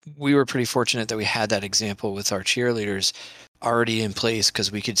we were pretty fortunate that we had that example with our cheerleaders already in place,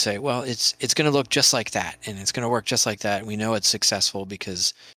 because we could say, well, it's going to look just like that, and it's going to work just like that. And we know it's successful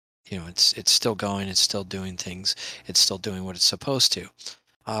because it's still going, it's still doing things, it's still doing what it's supposed to.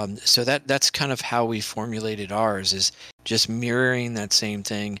 So that's kind of how we formulated ours, is just mirroring that same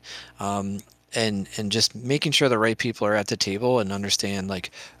thing, and just making sure the right people are at the table and understand,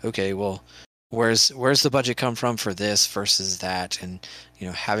 like, okay, well, where's the budget come from for this versus that, and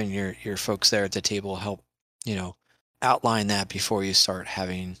having your folks there at the table help outline that before you start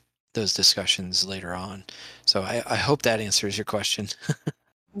having those discussions later on. So I hope that answers your question.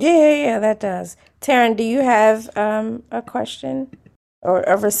 Yeah, that does. Tarrin, do you have a question or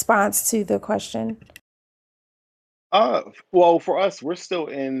a response to the question? Well, for us, we're still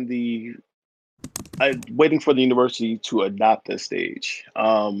in the waiting for the university to adopt this stage.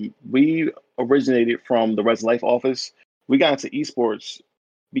 We originated from the Res Life office. We got into esports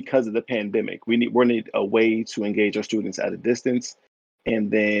because of the pandemic. We need a way to engage our students at a distance,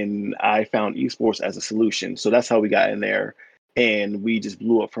 and then I found esports as a solution. So that's how we got in there, and we just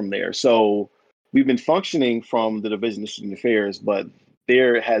blew up from there. So we've been functioning from the Division of Student Affairs, but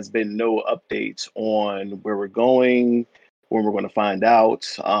there has been no updates on where we're going, when we're going to find out.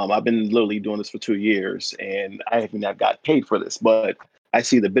 I've been literally doing this for 2 years, and I have not got paid for this, but I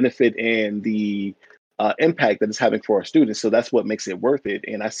see the benefit and the impact that it's having for our students. So that's what makes it worth it.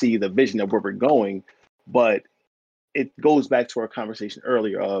 And I see the vision of where we're going, but it goes back to our conversation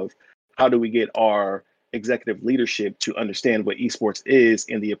earlier of how do we get our executive leadership to understand what esports is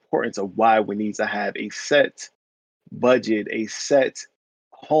and the importance of why we need to have a set budget, a set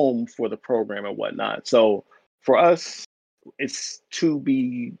home for the program and whatnot. So for us, it's to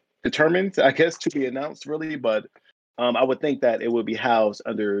be determined, I guess, to be announced, really. But I would think that it would be housed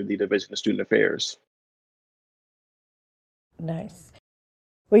under the Division of Student Affairs. Nice.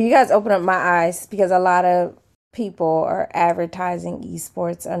 Well, you guys open up my eyes, because a lot of people are advertising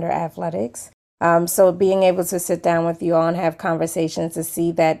esports under athletics. So being able to sit down with you all and have conversations to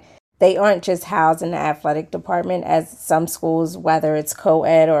see that they aren't just housed in the athletic department, as some schools, whether it's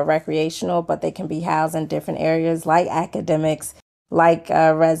co-ed or recreational, but they can be housed in different areas like academics, like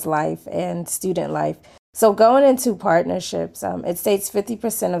res life and student life. So going into partnerships, it states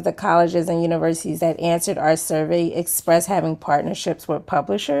 50% of the colleges and universities that answered our survey express having partnerships with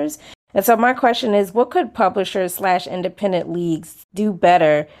publishers. And so my question is, what could publishers/independent leagues do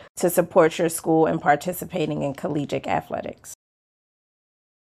better to support your school in participating in collegiate athletics?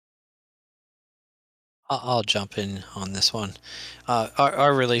 I'll jump in on this one.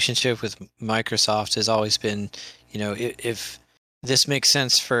 Our relationship with Microsoft has always been, if this makes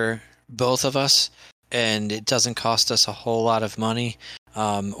sense for both of us and it doesn't cost us a whole lot of money,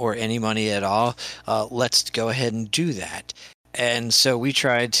 or any money at all, let's go ahead and do that. And so we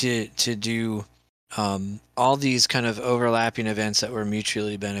tried to do all these kind of overlapping events that were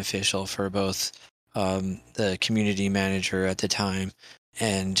mutually beneficial for both the community manager at the time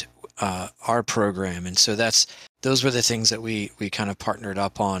and our program. And so those were the things that we kind of partnered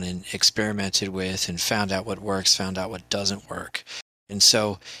up on and experimented with and found out what works, found out what doesn't work. And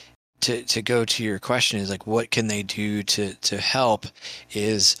so to go to your question is like, what can they do to help,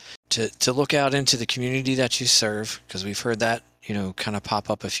 is to look out into the community that you serve, because we've heard that kind of pop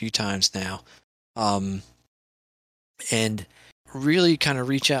up a few times now. And really kind of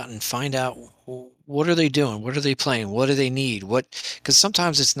reach out and find out what are they doing, what are they playing, what do they need, because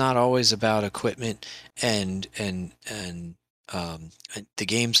sometimes it's not always about equipment and the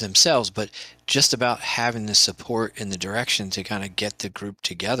games themselves, but just about having the support and the direction to kind of get the group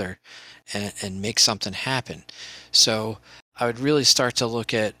together and make something happen. So I would really start to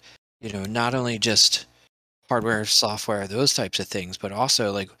look at, not only just hardware, software, those types of things, but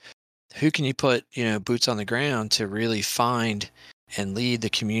also like, who can you put, boots on the ground to really find and lead the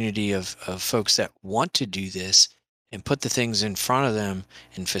community of folks that want to do this and put the things in front of them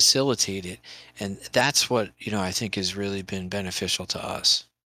and facilitate it. And that's what, I think has really been beneficial to us.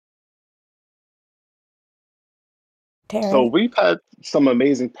 So Tarrin? we've had some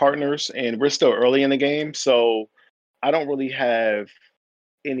amazing partners, and we're still early in the game. So I don't really have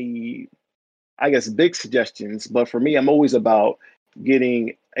any, I guess, big suggestions. But for me, I'm always about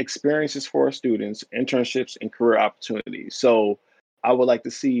getting experiences for our students, internships, and career opportunities. So I would like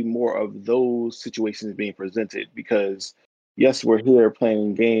to see more of those situations being presented because, yes, we're here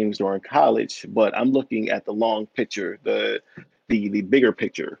playing games during college, but I'm looking at the long picture, the bigger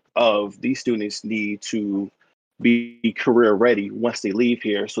picture of these students need to be career ready once they leave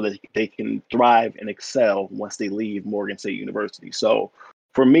here so that they can thrive and excel once they leave Morgan State University. So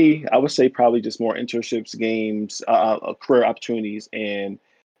for me, I would say probably just more internships, games, career opportunities, and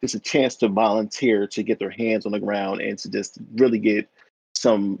just a chance to volunteer to get their hands on the ground and to just really get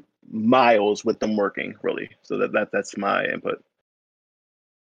some miles with them working, really. So that's my input.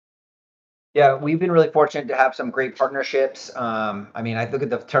 Yeah, we've been really fortunate to have some great partnerships. I mean, I look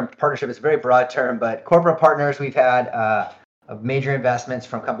at the term partnership, it's a very broad term, but corporate partners, we've had major investments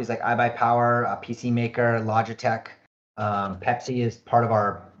from companies like iBuyPower, PC Maker, Logitech. Pepsi is part of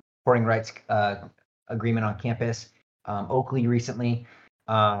our sporting rights agreement on campus. Oakley recently.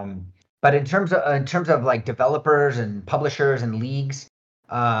 But in terms of like developers and publishers and leagues,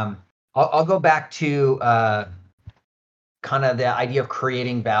 I'll go back to kind of the idea of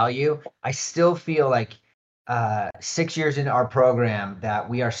creating value. I still feel like 6 years into our program that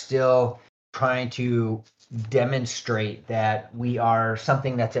we are still trying to demonstrate that we are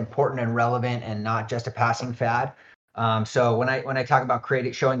something that's important and relevant and not just a passing fad. So when I talk about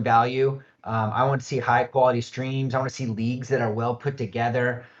showing value, I want to see high quality streams. I want to see leagues that are well put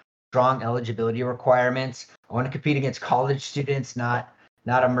together, strong eligibility requirements. I want to compete against college students, not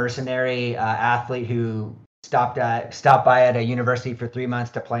a mercenary athlete who stopped by at a university for 3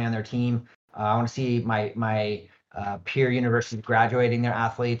 months to play on their team. I want to see my peer universities graduating their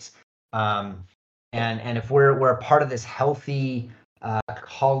athletes. And if we're a part of this healthy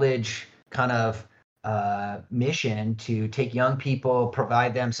college kind of mission to take young people,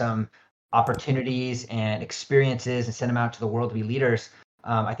 provide them some opportunities and experiences, and send them out to the world to be leaders,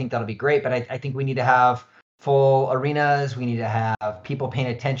 I think that'll be great. But I think we need to have full arenas. We need to have people paying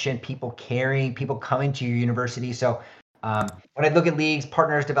attention, people caring, people coming to your university. So when I look at leagues,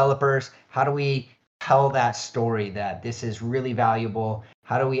 partners, developers, how do we tell that story that this is really valuable?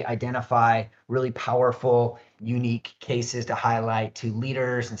 How do we identify really powerful, unique cases to highlight to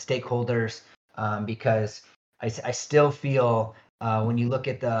leaders and stakeholders? Because I still feel when you look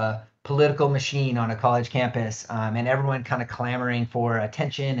at the political machine on a college campus and everyone kind of clamoring for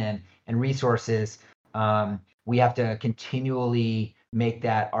attention and resources, we have to continually make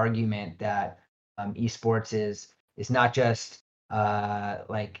that argument that esports is not just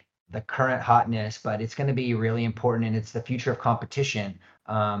like the current hotness, but it's going to be really important, and it's the future of competition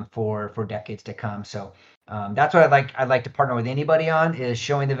for decades to come. So that's what I'd like to partner with anybody on, is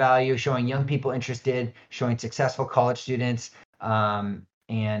showing the value, showing young people interested, showing successful college students,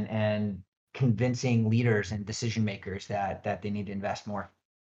 and convincing leaders and decision makers that they need to invest more.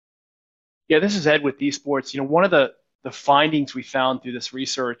 Yeah, this is Ed with esports. One of the findings we found through this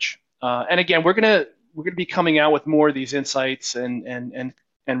research, and again, we're gonna be coming out with more of these insights and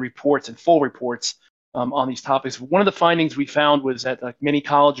reports and full reports on these topics. One of the findings we found was that like many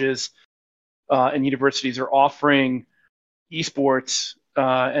colleges and universities are offering esports,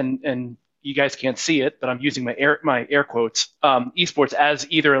 and you guys can't see it, but I'm using my air quotes, esports as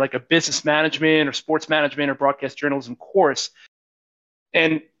either like a business management or sports management or broadcast journalism course.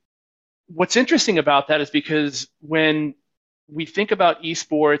 And what's interesting about that is because when we think about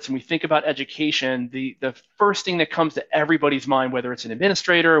esports and we think about education, the first thing that comes to everybody's mind, whether it's an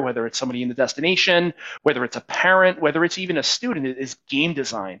administrator, whether it's somebody in the destination, whether it's a parent, whether it's even a student, is game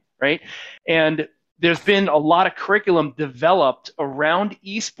design, right? And there's been a lot of curriculum developed around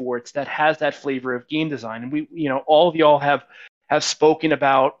esports that has that flavor of game design. And we, all of y'all have spoken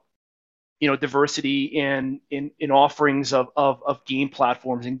about diversity in offerings of game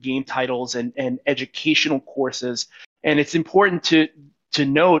platforms and game titles and educational courses. And it's important to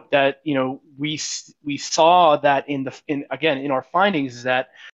note that we saw that in our findings is that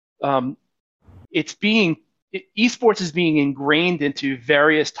esports is being ingrained into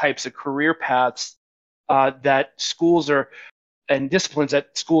various types of career paths that schools are and disciplines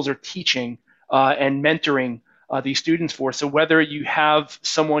that schools are teaching and mentoring these students for. So whether you have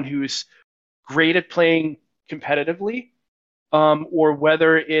someone who's great at playing competitively, or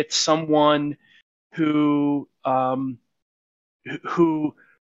whether it's someone who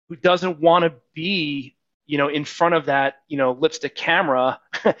doesn't want to be in front of that lipstick camera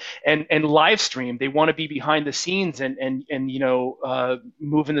and live stream. They want to be behind the scenes and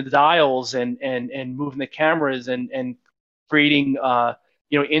moving the dials and moving the cameras and creating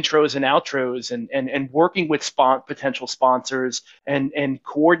intros and outros and working with potential sponsors and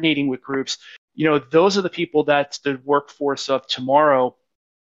coordinating with groups. Those are the people that's the workforce of tomorrow.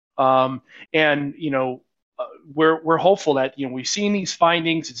 We're hopeful that we've seen these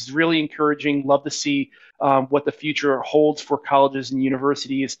findings. It's really encouraging. Love to see what the future holds for colleges and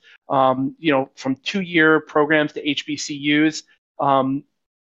universities. From 2-year programs to HBCUs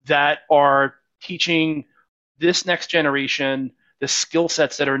that are teaching this next generation the skill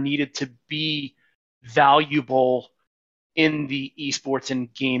sets that are needed to be valuable in the esports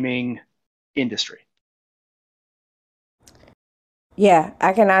and gaming industry. Yeah,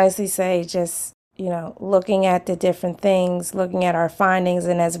 I can honestly say just, looking at the different things, looking at our findings,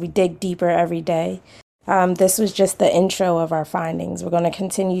 and as we dig deeper every day, this was just the intro of our findings. We're going to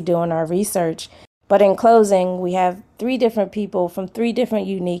continue doing our research. But in closing, we have 3 different people from 3 different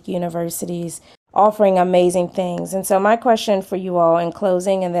unique universities offering amazing things. And so my question for you all in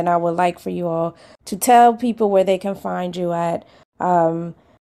closing, and then I would like for you all to tell people where they can find you at.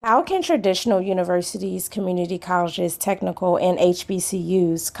 How can traditional universities, community colleges, technical, and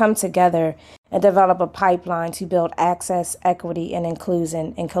HBCUs come together and develop a pipeline to build access, equity, and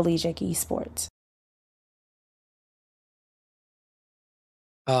inclusion in collegiate esports?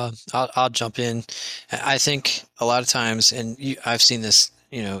 I'll jump in. I think a lot of times, and I've seen this,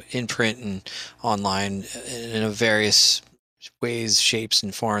 in print and online in various ways, shapes,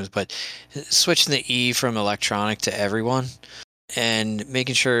 and forms, but switching the E from electronic to everyone and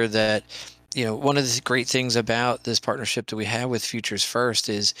making sure that, one of the great things about this partnership that we have with Futures First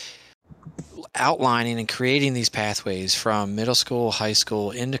is outlining and creating these pathways from middle school, high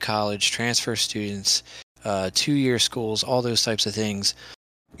school, into college, transfer students, 2-year schools, all those types of things.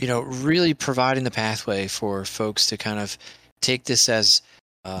 Really providing the pathway for folks to kind of take this as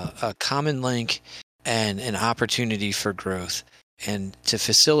a common link and an opportunity for growth, and to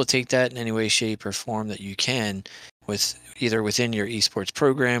facilitate that in any way, shape, or form that you can, with either within your esports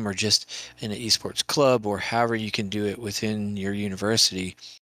program or just in an esports club, or however you can do it within your university.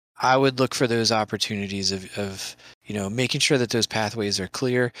 I would look for those opportunities of making sure that those pathways are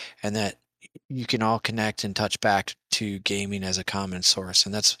clear and that you can all connect and touch back to gaming as a common source.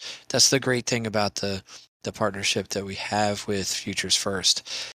 And that's the great thing about the partnership that we have with Futures First.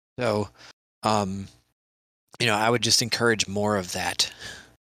 So, I would just encourage more of that.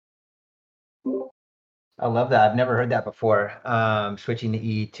 I love that. I've never heard that before. Switching the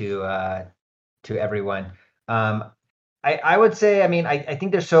E to everyone. I would say, I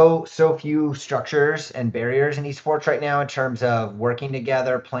think there's so few structures and barriers in esports right now in terms of working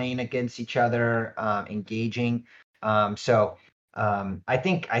together, playing against each other, engaging. I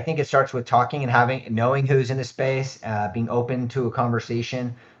think it starts with talking and knowing who's in the space, being open to a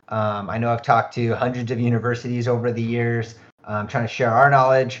conversation. I know I've talked to hundreds of universities over the years, trying to share our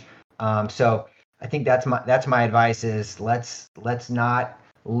knowledge. So I think that's my advice is let's not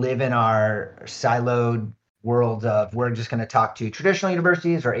live in our siloed world of we're just going to talk to traditional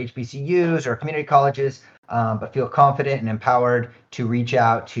universities or HBCUs or community colleges, but feel confident and empowered to reach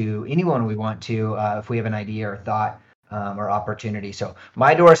out to anyone we want to if we have an idea or thought or opportunity. So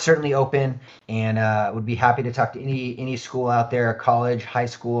my door is certainly open, and would be happy to talk to any school out there, college, high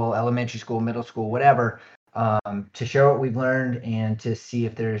school, elementary school, middle school, whatever, to share what we've learned and to see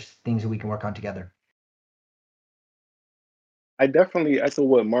if there's things that we can work on together. I definitely echo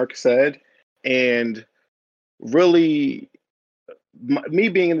what Mark said, and really, me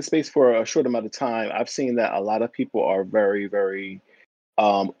being in the space for a short amount of time, I've seen that a lot of people are very, very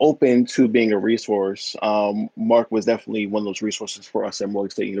open to being a resource. Mark was definitely one of those resources for us at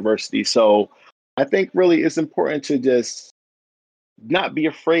Morgan State University. So I think really it's important to just not be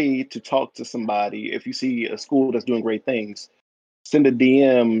afraid to talk to somebody. If you see a school that's doing great things, send a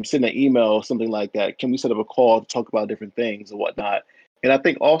DM, send an email, something like that. Can we set up a call to talk about different things and whatnot? And I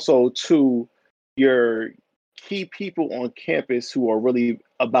think also too, your key people on campus who are really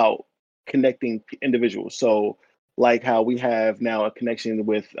about connecting individuals. So like how we have now a connection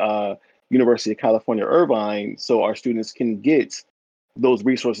with University of California, Irvine, so our students can get those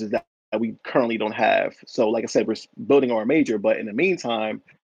resources that we currently don't have. So like I said, we're building our major, but in the meantime,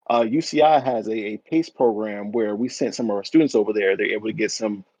 UCI has a PACE program where we sent some of our students over there. They're able to get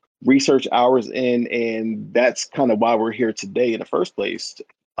some research hours in, and that's kind of why we're here today in the first place,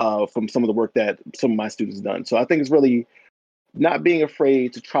 from some of the work that some of my students done. So I think it's really not being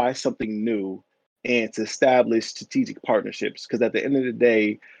afraid to try something new and to establish strategic partnerships, because at the end of the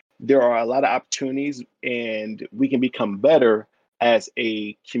day, there are a lot of opportunities and we can become better as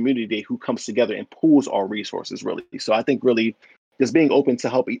a community who comes together and pools our resources, really. So I think really just being open to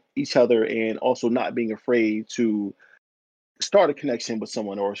help each other, and also not being afraid to start a connection with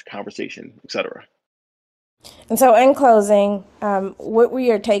someone or a conversation, etc. And so, in closing, what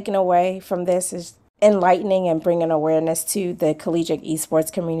we are taking away from this is enlightening and bringing awareness to the collegiate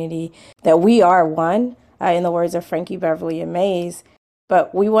esports community that we are one, in the words of Frankie Beverly and Mays.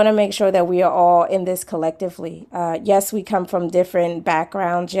 But we want to make sure that we are all in this collectively. Yes, we come from different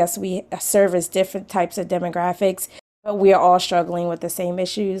backgrounds. Yes, we service different types of demographics, but we are all struggling with the same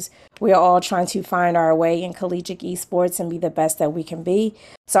issues. We are all trying to find our way in collegiate esports and be the best that we can be.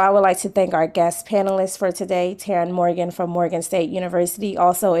 So I would like to thank our guest panelists for today, Tarrin Morgan from Morgan State University.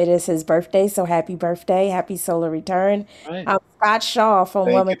 Also, it is his birthday, so happy birthday, happy solar return. Right. Scott Shaw from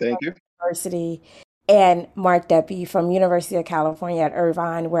Wilmington University, and Mark Deppe from University of California at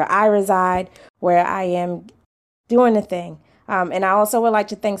Irvine, where I reside, where I am doing the thing. And I also would like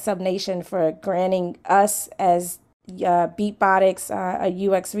to thank SubNation for granting us as Beatbotics, a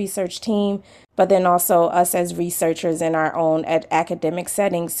UX research team, but then also us as researchers in our own academic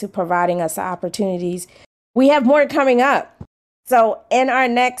settings, to providing us opportunities. We have more coming up. So in our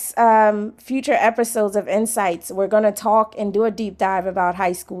next future episodes of Insights, we're going to talk and do a deep dive about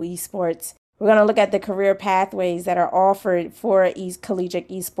high school esports. We're going to look at the career pathways that are offered for collegiate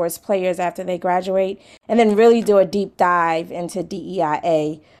esports players after they graduate, and then really do a deep dive into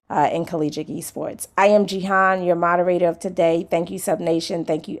DEIA in collegiate esports. I am Jihan, your moderator of today. Thank you, SubNation.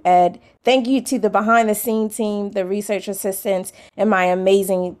 Thank you, Ed. Thank you to the behind-the-scenes team, the research assistants, and my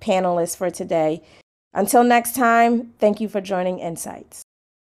amazing panelists for today. Until next time, thank you for joining Insights.